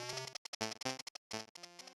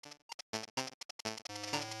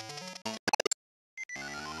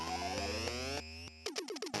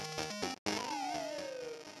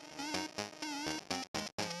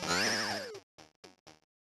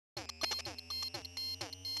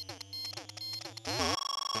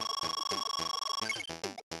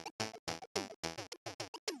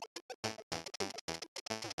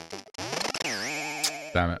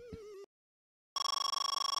 Damn it.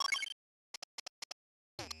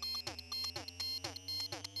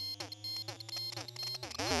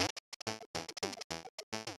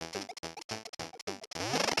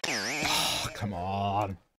 Oh, come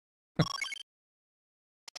on.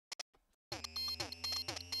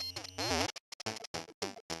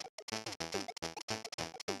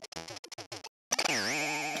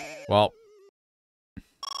 Well.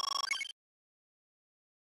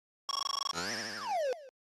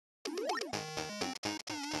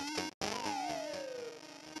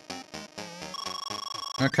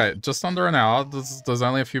 Okay, just under an hour. There's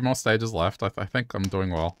only a few more stages left. I think I'm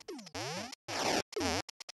doing well.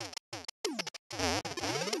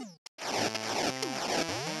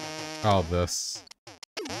 Oh, this.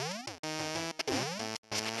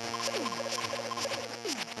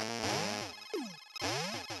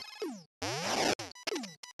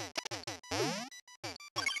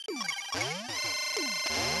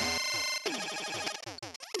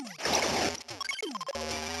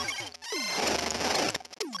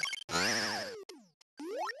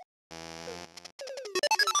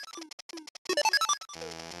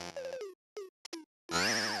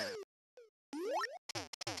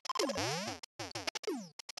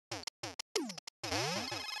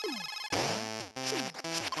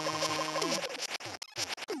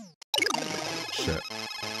 Shit.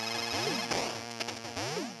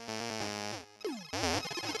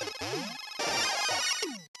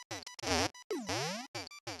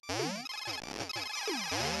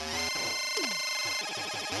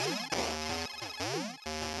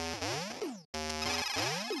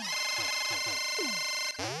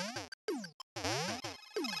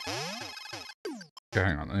 Okay,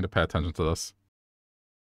 hang on. I need to pay attention to this.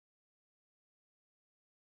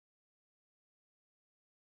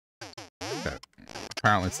 Okay.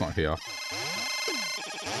 Apparently it's not here.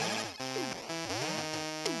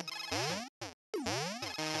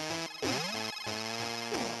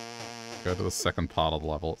 Go to the second part of the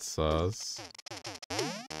level, it says.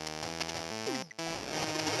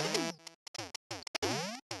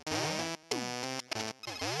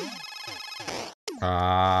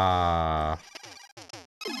 Ah.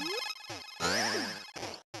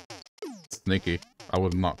 Sneaky. I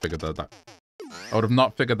would have not figured that out. I would have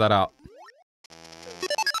not figured that out.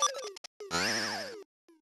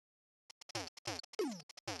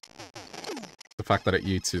 The fact that it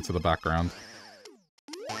yeets you to the background.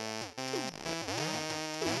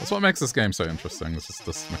 That's what makes this game so interesting, it's just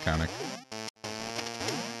this mechanic.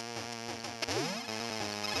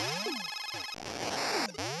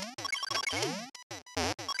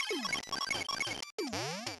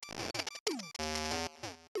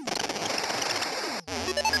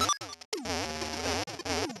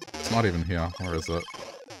 It's not even here. Where is it?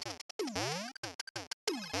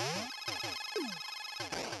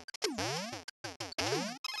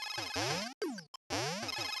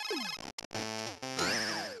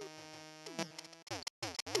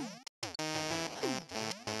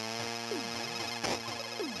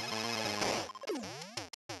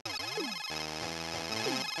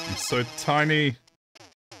 so tiny.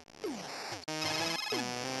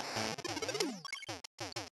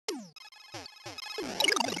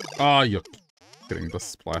 Oh, you're getting the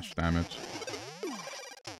splash damage.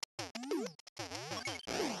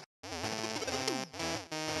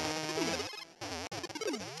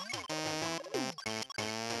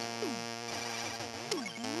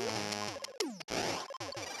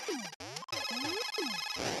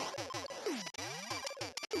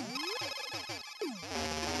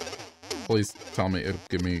 Please tell me it'll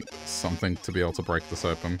give me something to be able to break this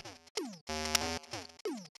open.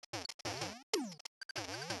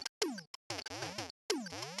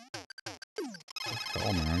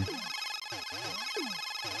 Oh man.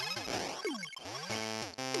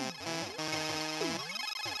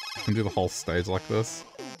 I can do the whole stage like this.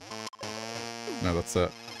 No, that's it.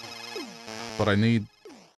 But I need...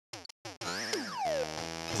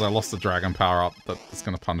 Because I lost the dragon power up that's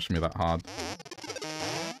gonna punish me that hard.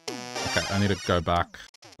 Okay, I need to go back.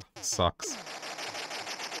 Sucks.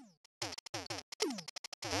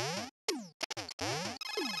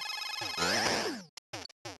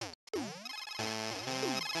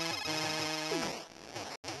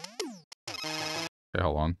 Okay,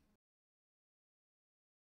 hold on.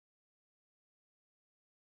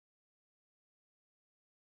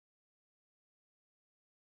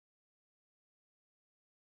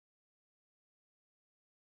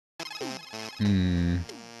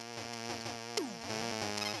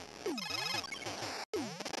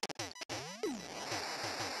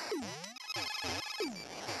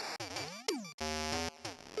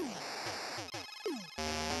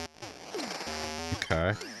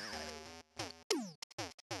 Okay.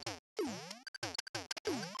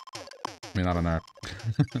 I mean, I don't know.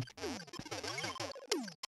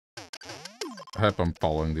 I hope I'm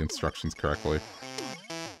following the instructions correctly.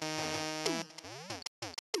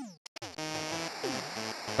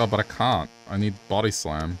 Oh, but I can't. I need body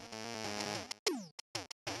slam. I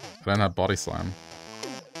don't have body slam.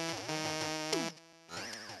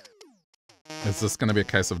 Is this going to be a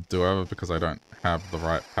case of do-over because I don't have the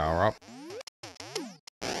right power-up?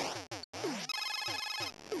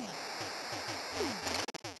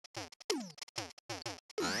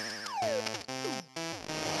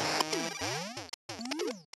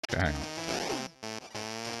 Okay, hang on.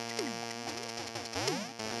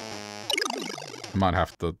 I might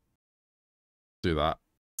have to do that.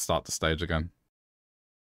 Start the stage again.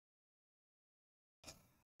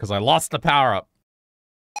 Because I lost the power-up.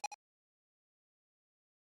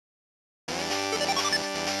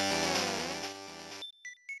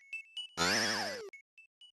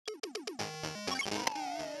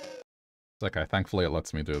 Okay, thankfully it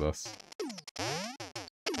lets me do this.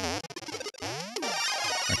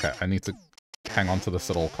 Okay, I need to hang on to this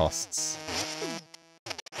at all costs.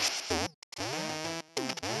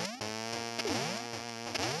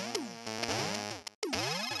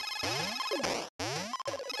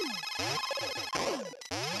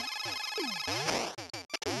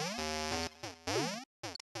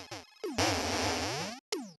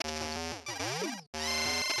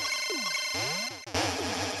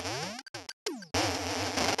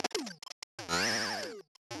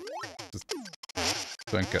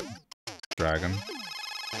 Don't get dragon.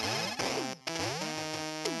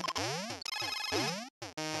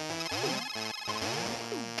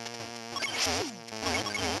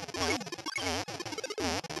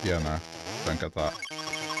 Yeah, no. Don't get that.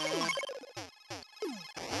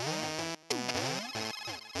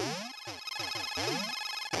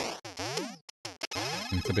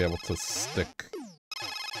 Need to be able to stick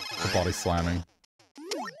the body slamming.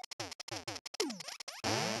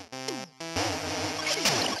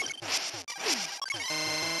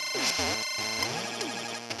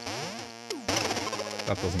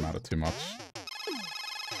 That doesn't matter too much.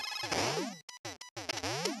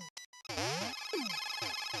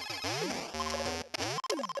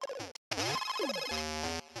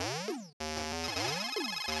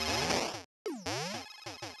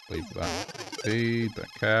 Leave that be,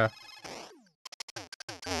 don't care.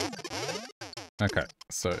 Okay,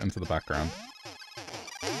 so into the background.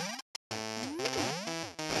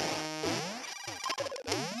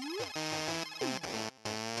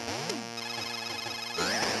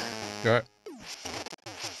 Go.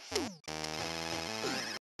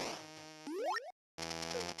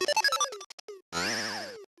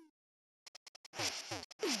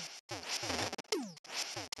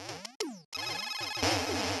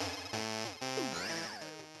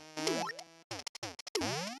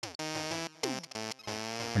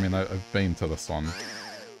 I mean, I've been to this one.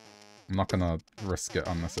 I'm not gonna risk it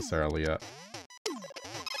unnecessarily yet.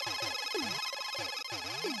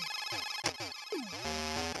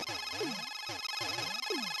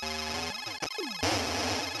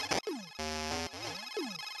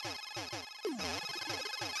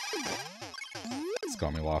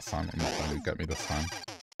 got me last time. I'm not letting it get me this time.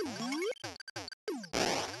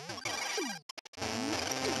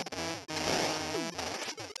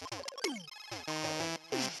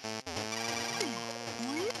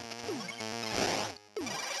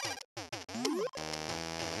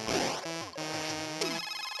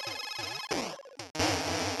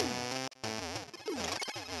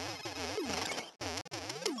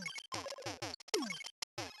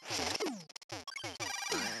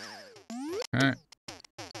 Okay.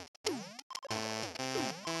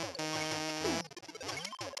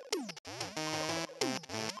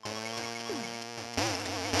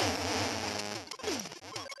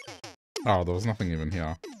 Oh, there was nothing even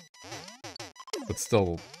here. But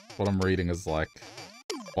still, what I'm reading is like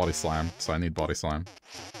body slime, so I need body slime.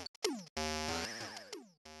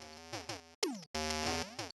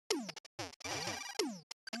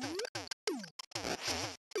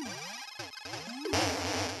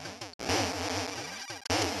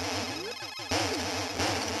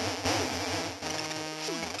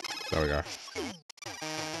 There we go.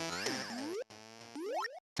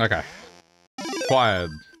 Okay.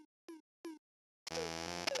 Quiet.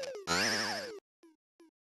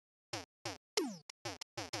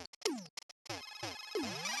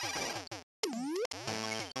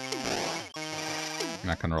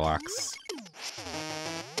 I can relax.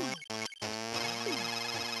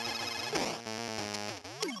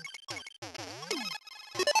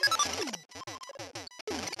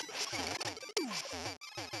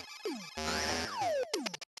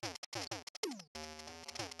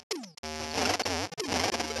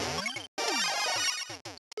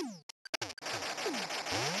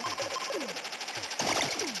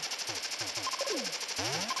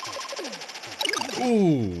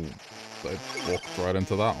 Ooh! I walked right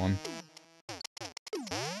into that one.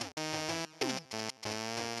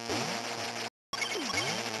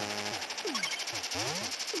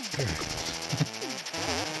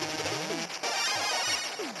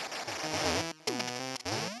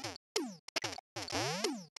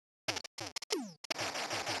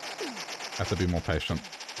 Have to be more patient.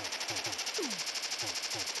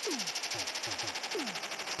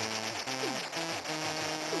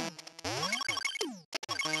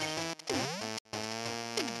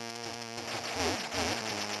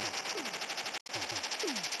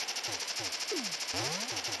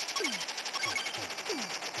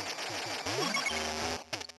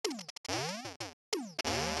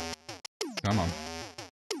 Come on.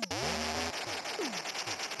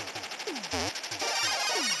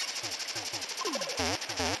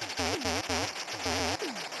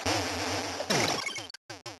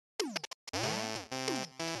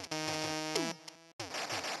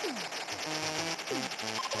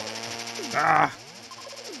 Ah!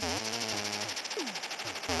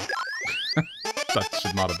 That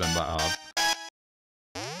should not have been that hard.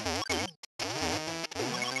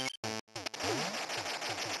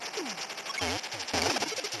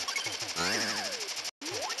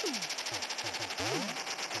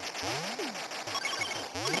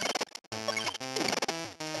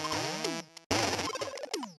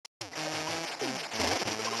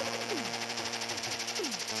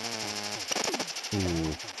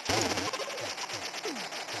 Ooh.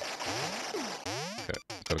 Okay,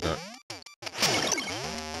 gotta go.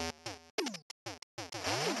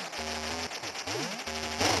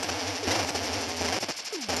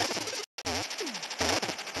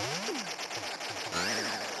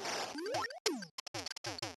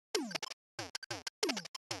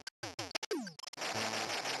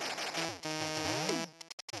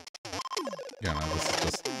 Yeah, no, this is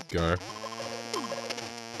just go.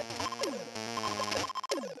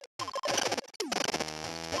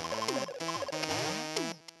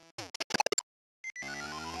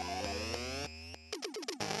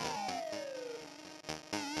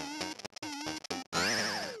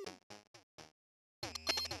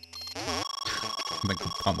 I think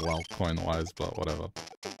I've done well coin-wise, but whatever.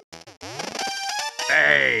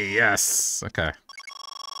 Hey, yes! Okay.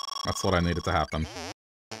 That's what I needed to happen.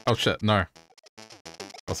 Oh shit, no. I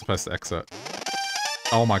was supposed to exit.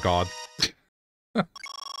 Oh my god.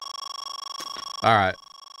 Alright.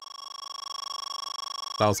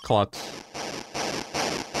 That was clutch.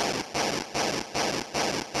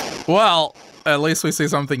 Well, at least we see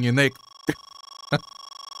something unique.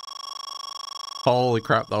 Holy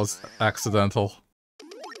crap, that was accidental.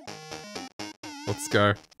 Let's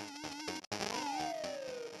go.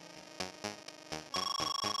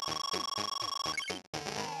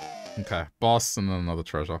 Okay, boss and then another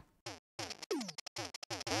treasure.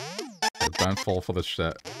 Okay, don't fall for this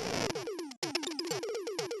shit.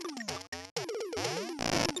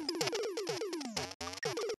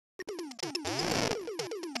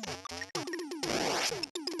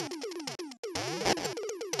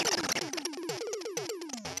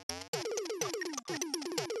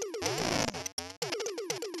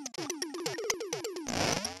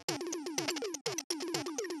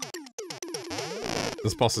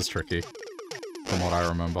 This boss is tricky, from what I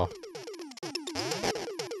remember.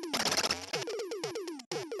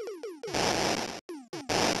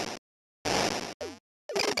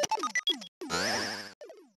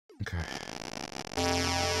 Okay.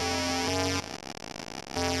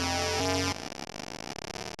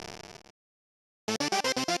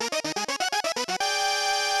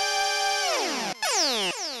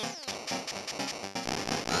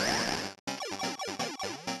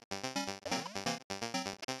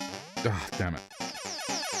 Ah, damn it.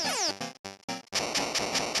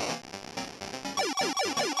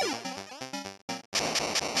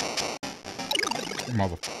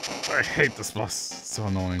 Mother... I hate this boss. It's so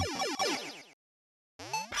annoying.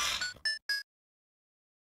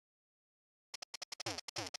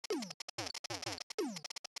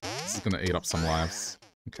 This is gonna eat up some lives.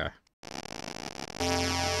 Okay.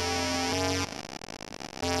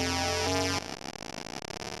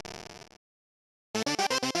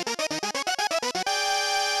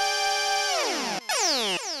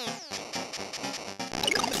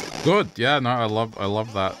 Good. Yeah, no, I love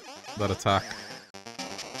that attack.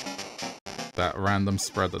 That random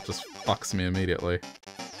spread that just fucks me immediately.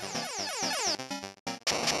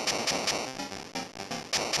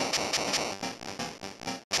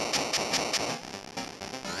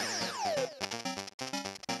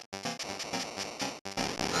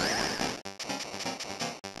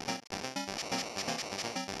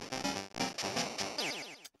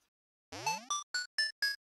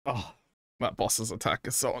 Oh, that boss's attack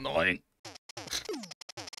is so annoying.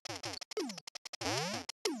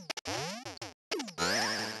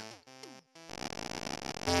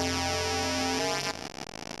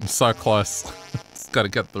 I'm so close. Just gotta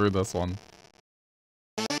get through this one.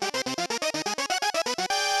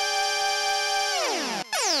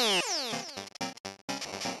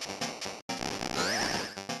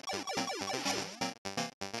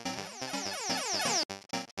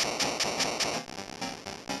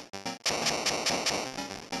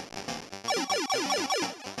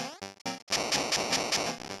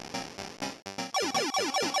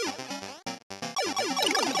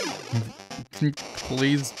 Can you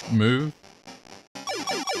please move?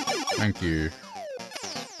 Thank you.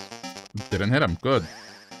 Didn't hit him. Good.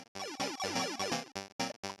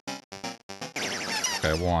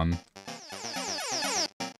 Okay, one.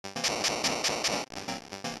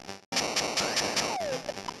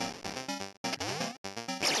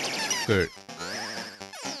 Two.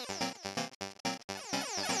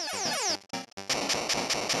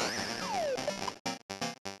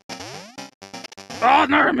 Oh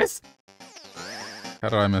no, I missed! How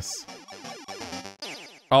did I miss?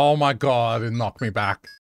 Oh my god, it knocked me back.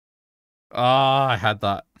 Ah, I had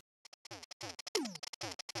that.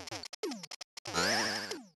 You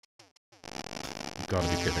gotta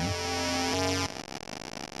be kidding.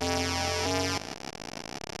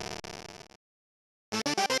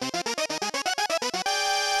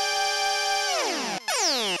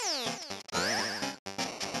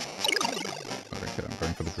 Okay, I'm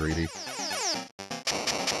going for the greedy.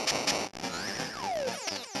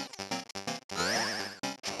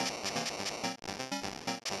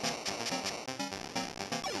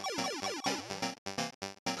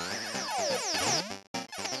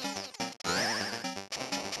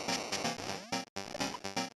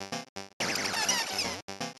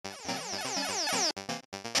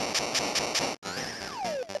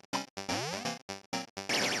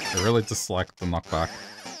 I really dislike the knockback.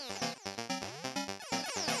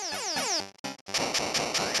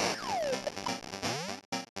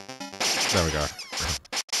 There we go.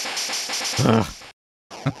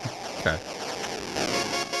 Okay.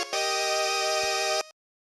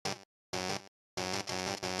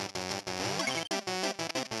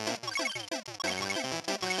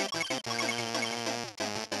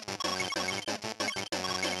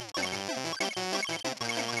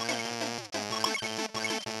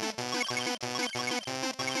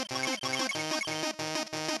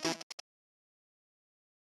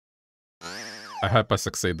 I hope I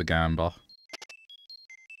succeed the gamba.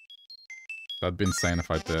 That'd be insane if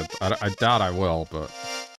I did. I doubt I will, but...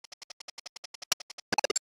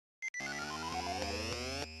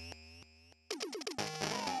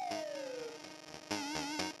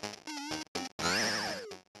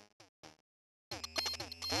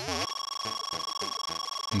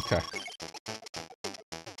 Okay.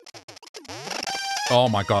 Oh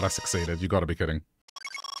my god, I succeeded. You gotta be kidding.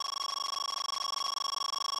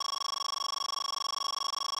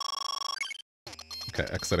 Okay,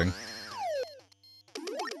 exiting.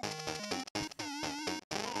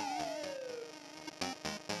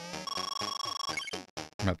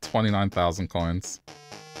 I'm at 29,000 coins.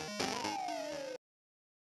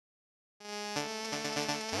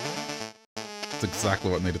 That's exactly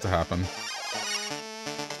what needed to happen.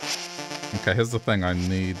 Okay, here's the thing. I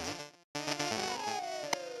need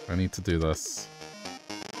to do this.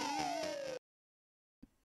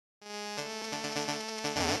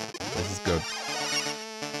 This is good.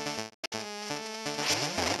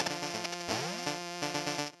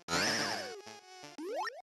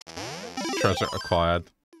 Treasure acquired.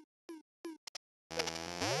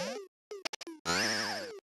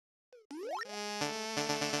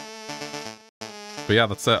 But yeah,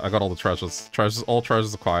 that's it. I got all the treasures. All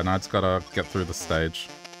treasures acquired. Now I just gotta get through the stage.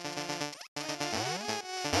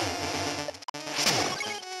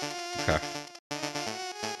 Okay.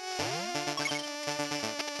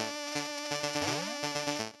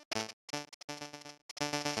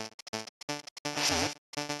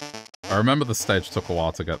 I remember the stage took a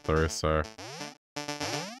while to get through, so...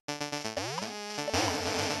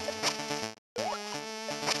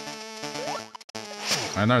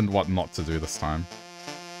 I know what not to do this time.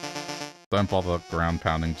 Don't bother ground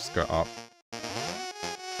pounding, just go up.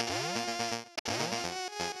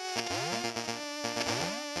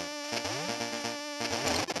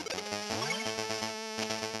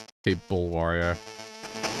 Keep Bull Wario.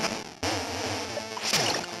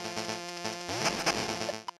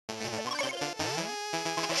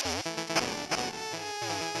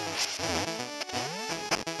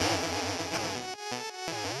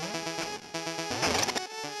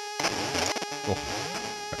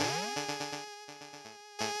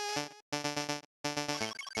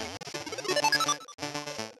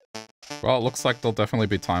 Well, it looks like there'll definitely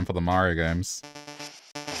be time for the Mario games.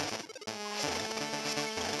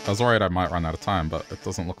 I was worried I might run out of time, but it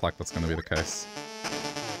doesn't look like that's going to be the case.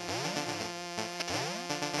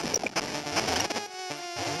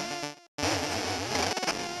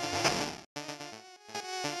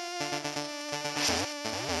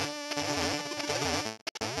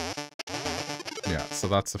 Yeah, so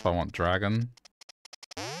that's if I want Dragon.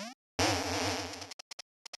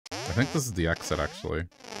 I think this is the exit, actually.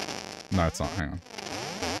 No, it's not. Hang on.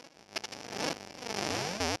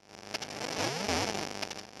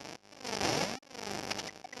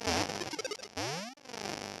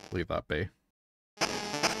 Leave that be.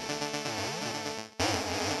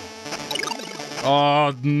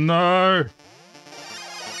 Oh, no! I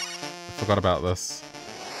forgot about this.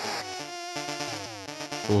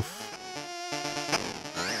 Oof.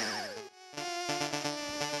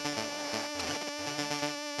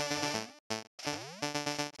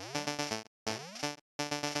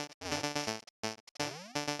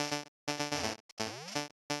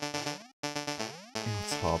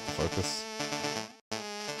 It's hard to focus.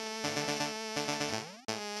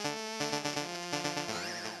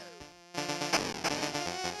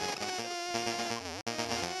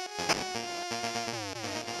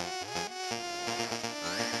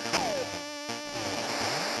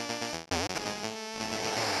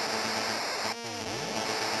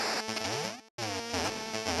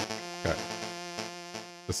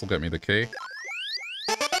 This will get me the key.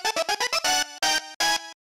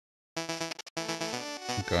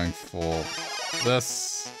 I'm going for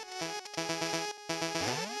this.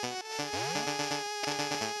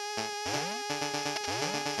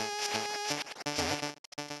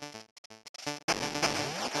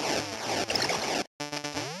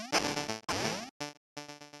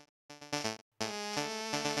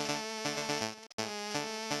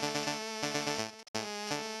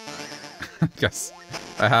 Yes.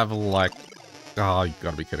 I have like... Oh, you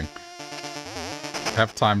gotta be kidding. I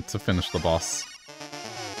have time to finish the boss.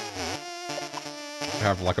 I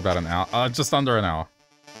have like about an hour. Just under an hour.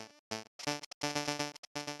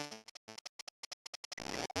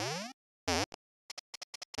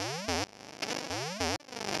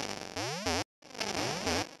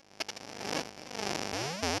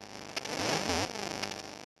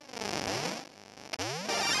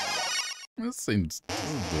 This seems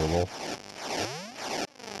doable.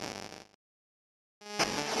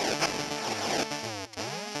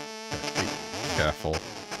 Careful.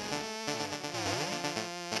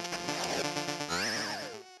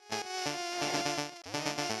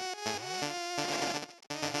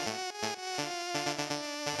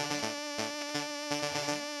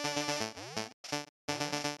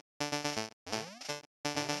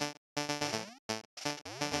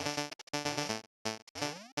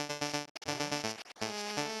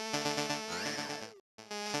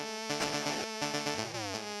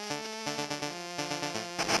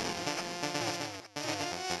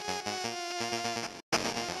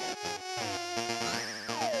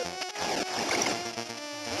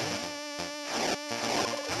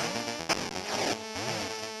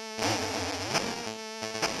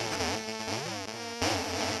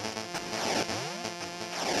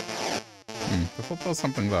 I thought there was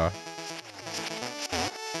something there.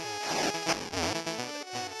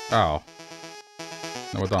 Oh.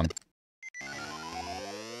 No, we're done.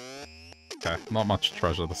 Okay, not much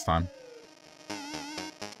treasure this time.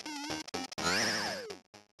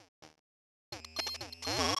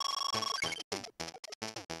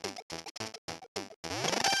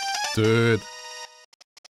 Dude.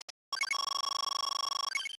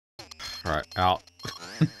 Alright, out.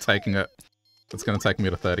 Taking it. It's gonna take me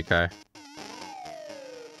to 30k.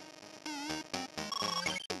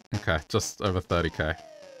 Okay, just over 30k.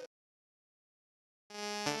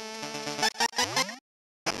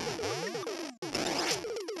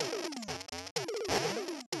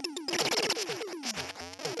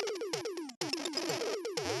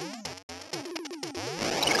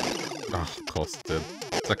 Oh, of course it did.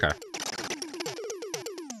 It's okay.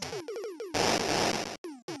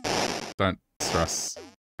 Don't stress.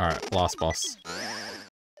 Alright, last boss.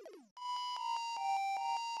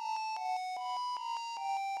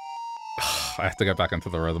 I have to get back into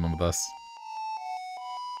the rhythm of this.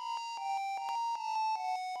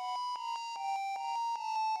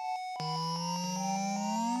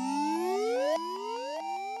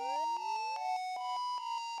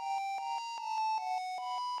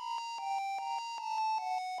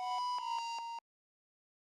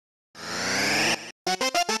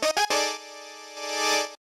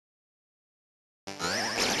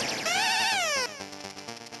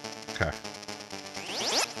 Okay.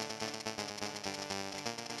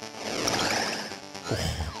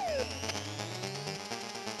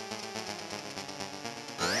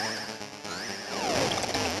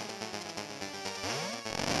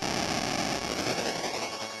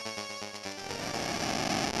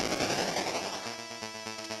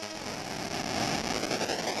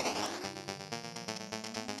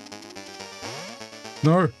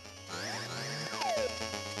 No!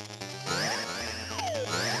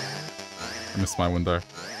 I missed my window.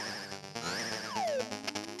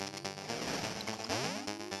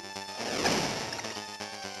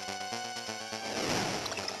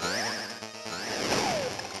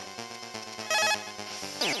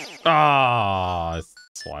 Ah, I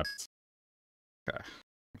swiped. Okay,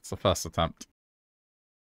 it's the first attempt.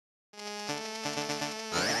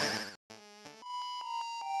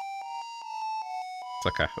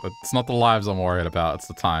 It's okay. It's not the lives I'm worried about, it's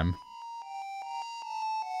the time.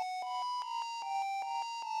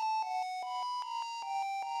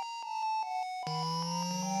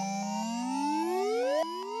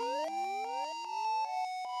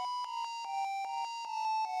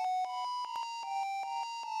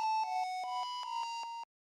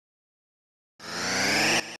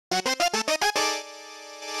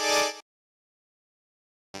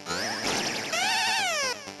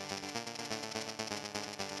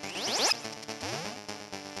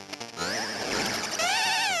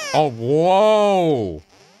 Oh, whoa!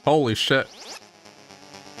 Holy shit.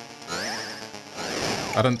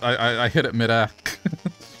 I hit it mid-air.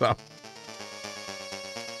 That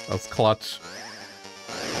was clutch.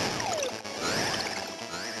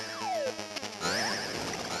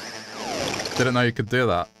 Didn't know you could do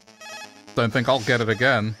that. Don't think I'll get it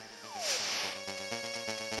again.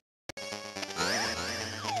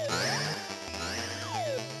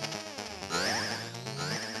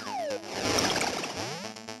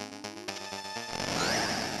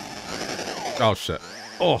 Oh shit.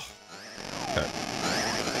 Oh. Okay.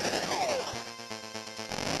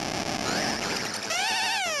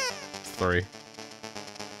 Three.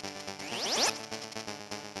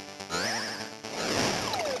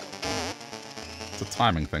 It's a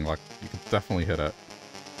timing thing, like, you could definitely hit it.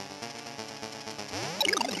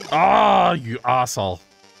 Ah, oh, you asshole.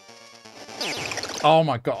 Oh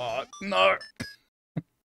my god, no.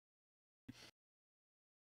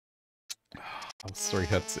 That was 3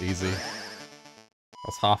 hits, easy. I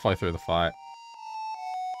was halfway through the fight.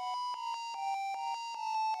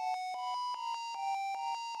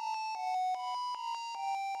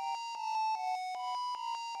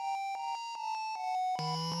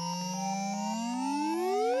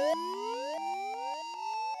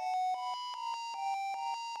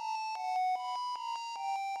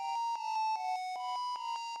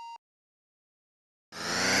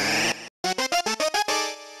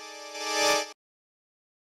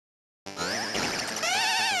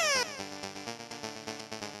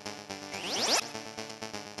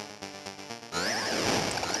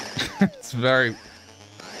 It's very...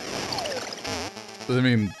 I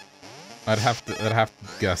mean, I'd have to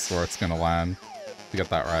guess where it's gonna land to get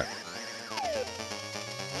that right.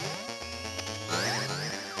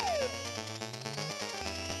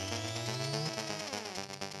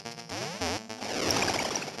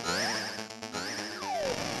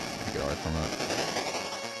 Get away from it.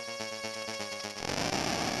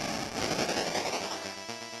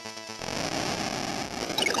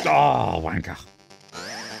 Oh, wanker.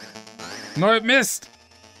 No, it missed!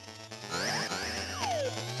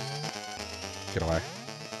 Get away.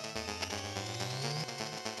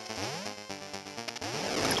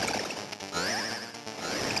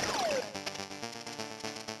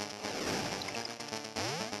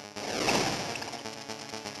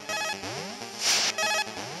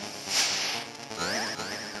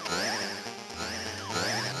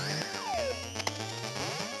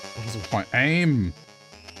 What was my aim?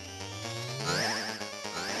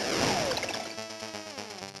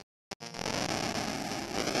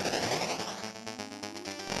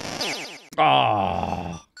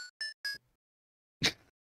 Ah!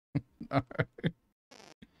 No.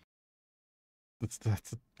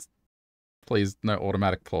 That's please, no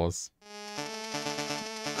automatic pause.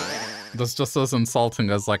 That's just as insulting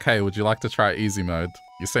as like, hey, would you like to try easy mode?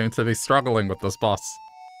 You seem to be struggling with this boss.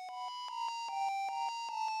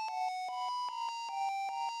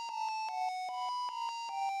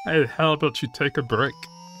 Hey, how about you take a break?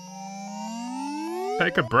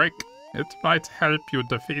 Take a break. It might help you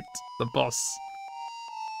defeat the boss.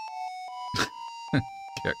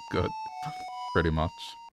 Yeah, good. Pretty much.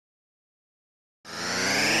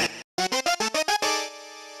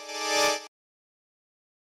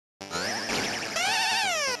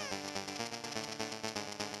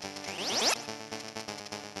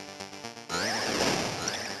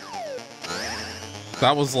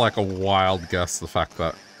 That was like a wild guess, the fact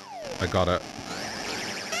that I got it.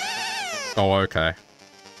 Oh, okay.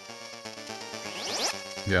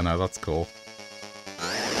 Yeah, no, that's cool.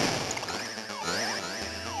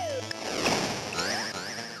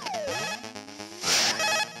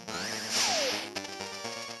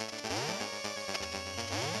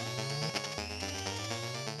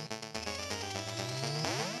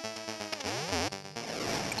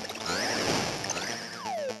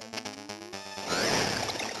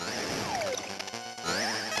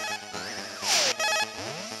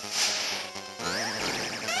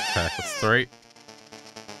 Okay, that's 3.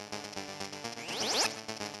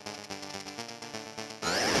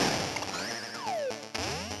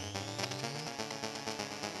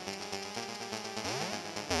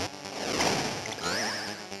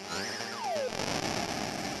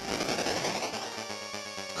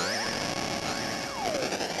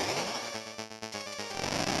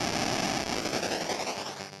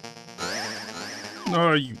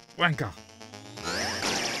 No, you wanker.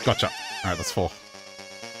 Gotcha. Alright, that's 4.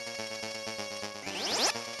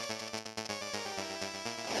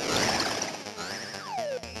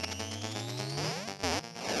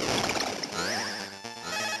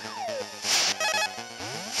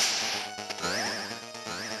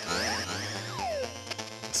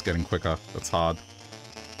 It's getting quicker. That's hard.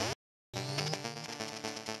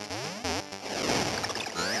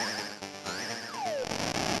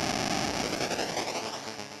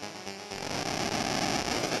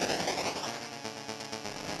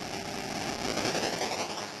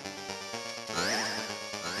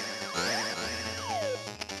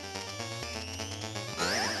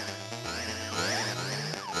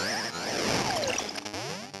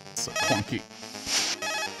 So clunky.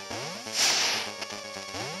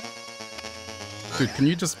 Dude, can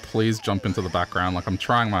you just please jump into the background? Like, I'm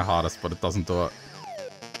trying my hardest, but it doesn't do it.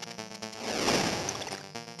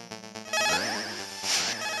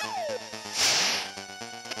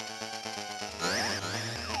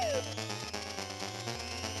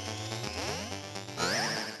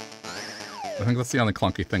 I think that's the only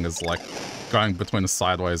clunky thing is, like, going between a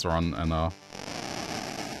sideways run and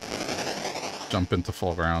jump into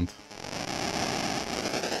foreground.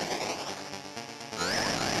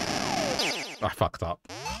 I fucked up.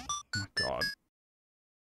 Oh my god.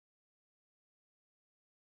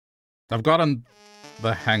 I've gotten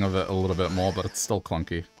the hang of it a little bit more, but it's still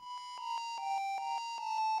clunky.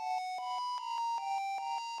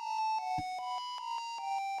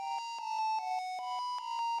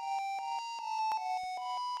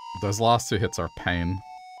 Those last 2 hits are pain.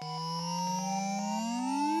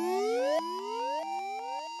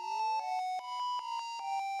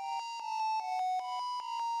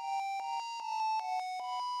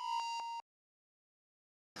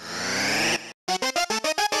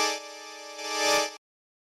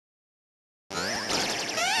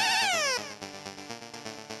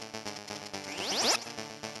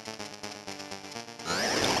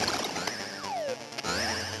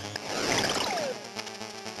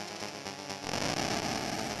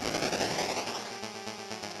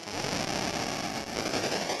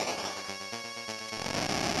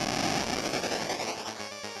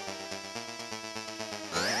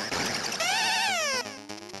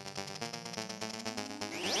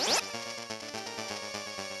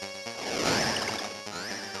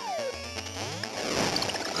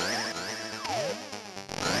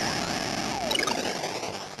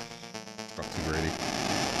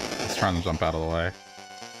 trying to jump out of the way.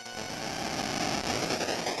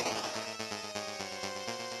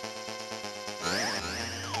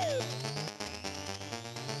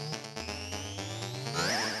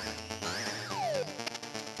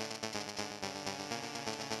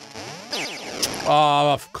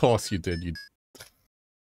 Oh, of course you did. You.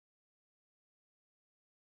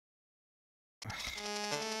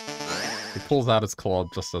 He pulls out his claw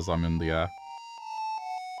just as I'm in the air.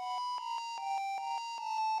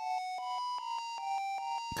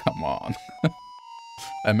 Come on.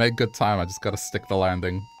 I made good time. I just gotta stick the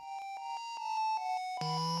landing.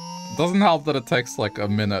 Doesn't help that it takes like a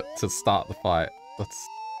minute to start the fight. That's...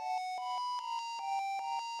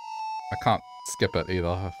 I can't skip it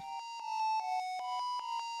either.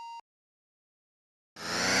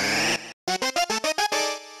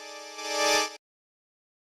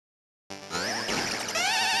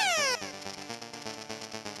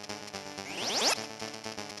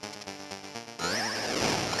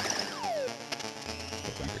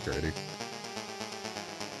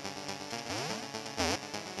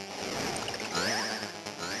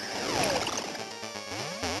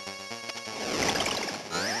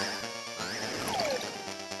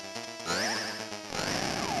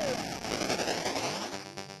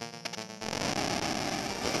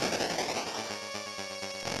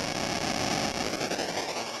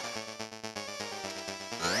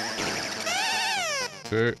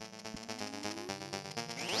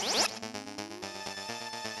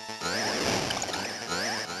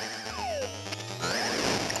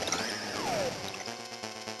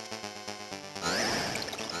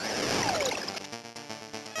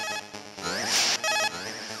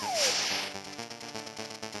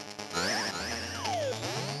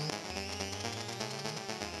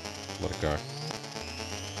 Let it go.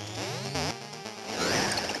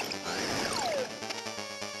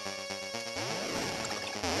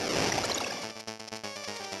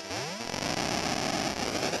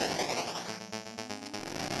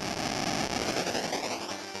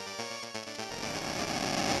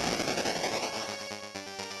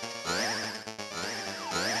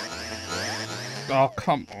 Oh,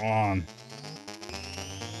 come on.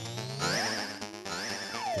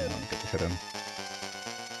 Come on, get the hit in.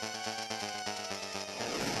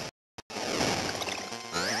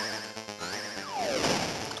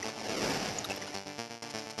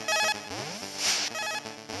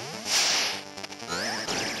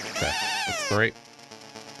 Okay, that's 3.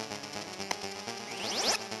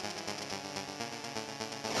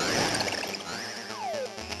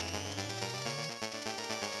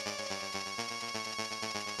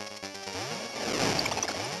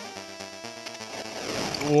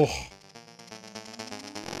 Oh.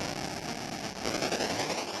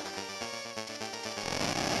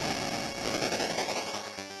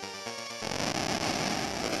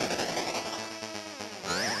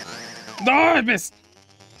 No, I missed.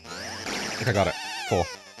 I think I got it. 4.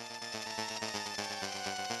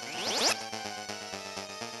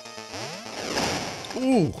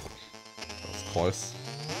 Ooh, that was close.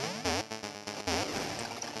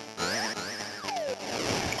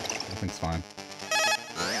 Everything's fine.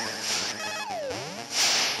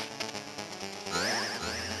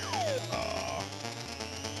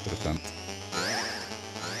 Good attempt.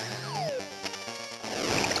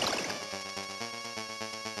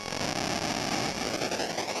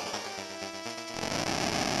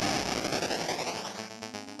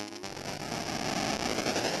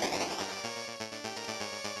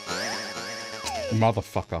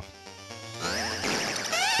 Motherfucker.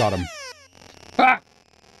 Got him. Ah!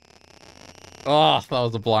 Oh, that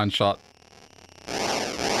was a blind shot.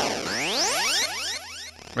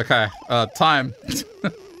 Okay, time.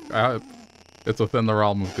 I hope it's within the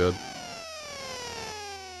realm of good.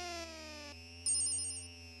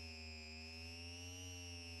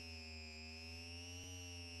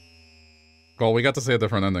 Well, we got to see a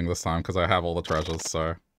different ending this time because I have all the treasures,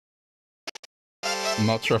 so... I'm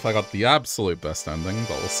not sure if I got the absolute best ending,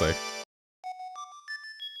 but we'll see.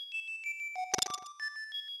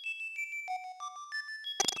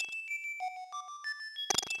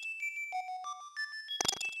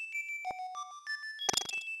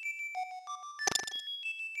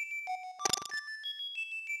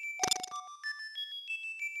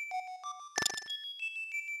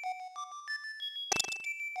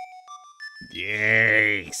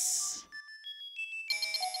 Yes!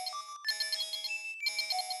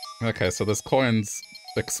 Okay, so this coin's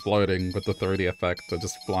exploding with the 3D effect, or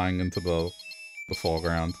just flying into the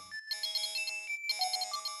foreground.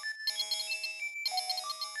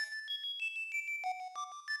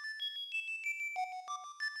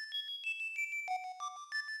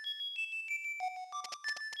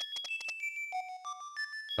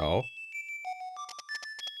 Oh.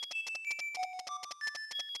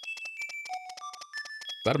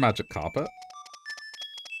 Is that a magic carpet?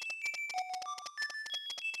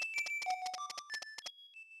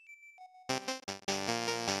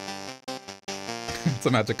 It's a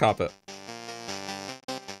magic carpet.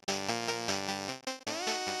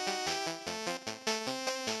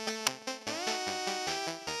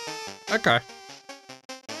 Okay.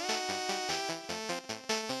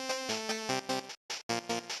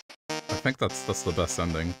 I think that's the best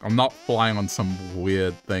ending. I'm not flying on some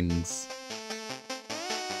weird things.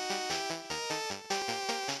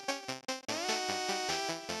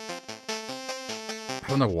 I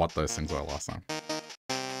don't know what those things were last time.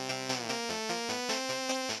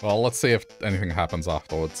 Well, let's see if anything happens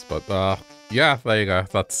afterwards, but yeah, there you go.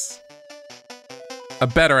 That's a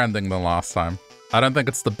better ending than last time. I don't think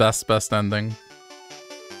it's the best ending,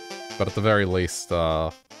 but at the very least,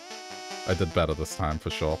 I did better this time for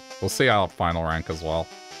sure. We'll see our final rank as well.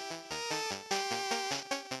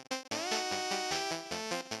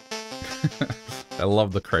 I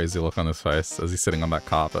love the crazy look on his face as he's sitting on that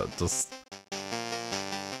carpet. Just,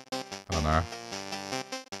 I don't know.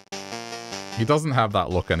 He doesn't have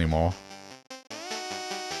that look anymore.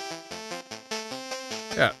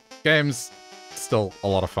 Yeah, game's still a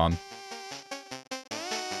lot of fun.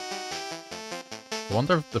 I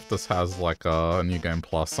wonder if this has like a New Game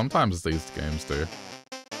Plus. Sometimes these games do.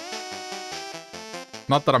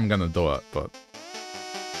 Not that I'm gonna do it, but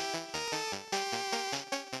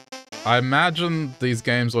I imagine these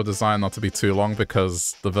games were designed not to be too long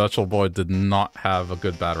because the Virtual Boy did not have a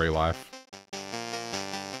good battery life.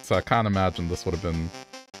 So I can't imagine this would have been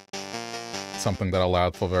something that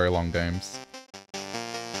allowed for very long games.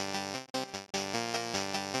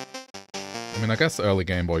 I mean, I guess early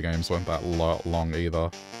Game Boy games weren't that long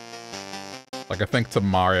either. Like, I think to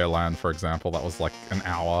Mario Land, for example, that was like an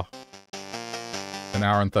hour. An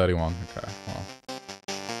hour and 31. Okay, well.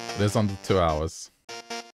 It is under 2 hours.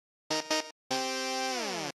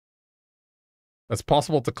 It's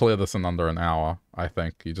possible to clear this in under an hour, I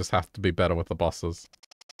think. You just have to be better with the bosses.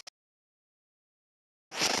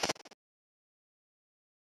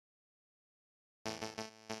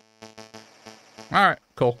 Alright,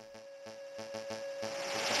 cool.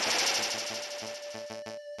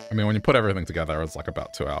 I mean, when you put everything together, it's like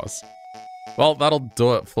about 2 hours. Well, that'll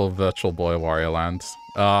do it for Virtual Boy Wario Land.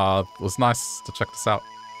 It was nice to check this out.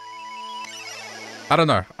 I don't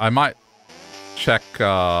know. I might check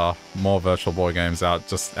more Virtual Boy games out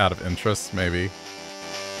just out of interest, maybe.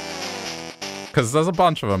 Because there's a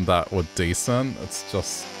bunch of them that were decent. It's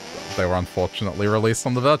just they were unfortunately released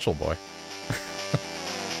on the Virtual Boy.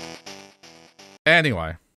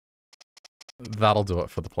 Anyway. That'll do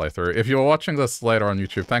it for the playthrough. If you were watching this later on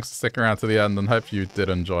YouTube, thanks for sticking around to the end, and hope you did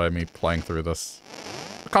enjoy me playing through this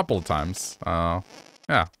a couple of times. Yeah.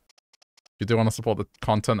 If you do want to support the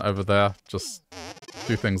content over there, just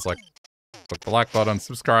do things like click the like button,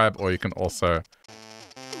 subscribe, or you can also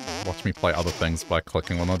watch me play other things by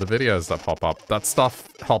clicking one of the videos that pop up. That stuff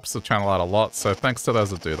helps the channel out a lot, so thanks to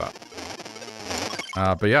those that do that.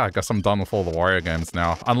 But yeah, I guess I'm done with all the Wario games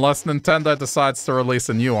now. Unless Nintendo decides to release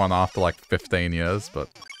a new one after like 15 years, but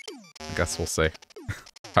I guess we'll see.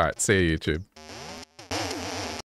 Alright, see you, YouTube.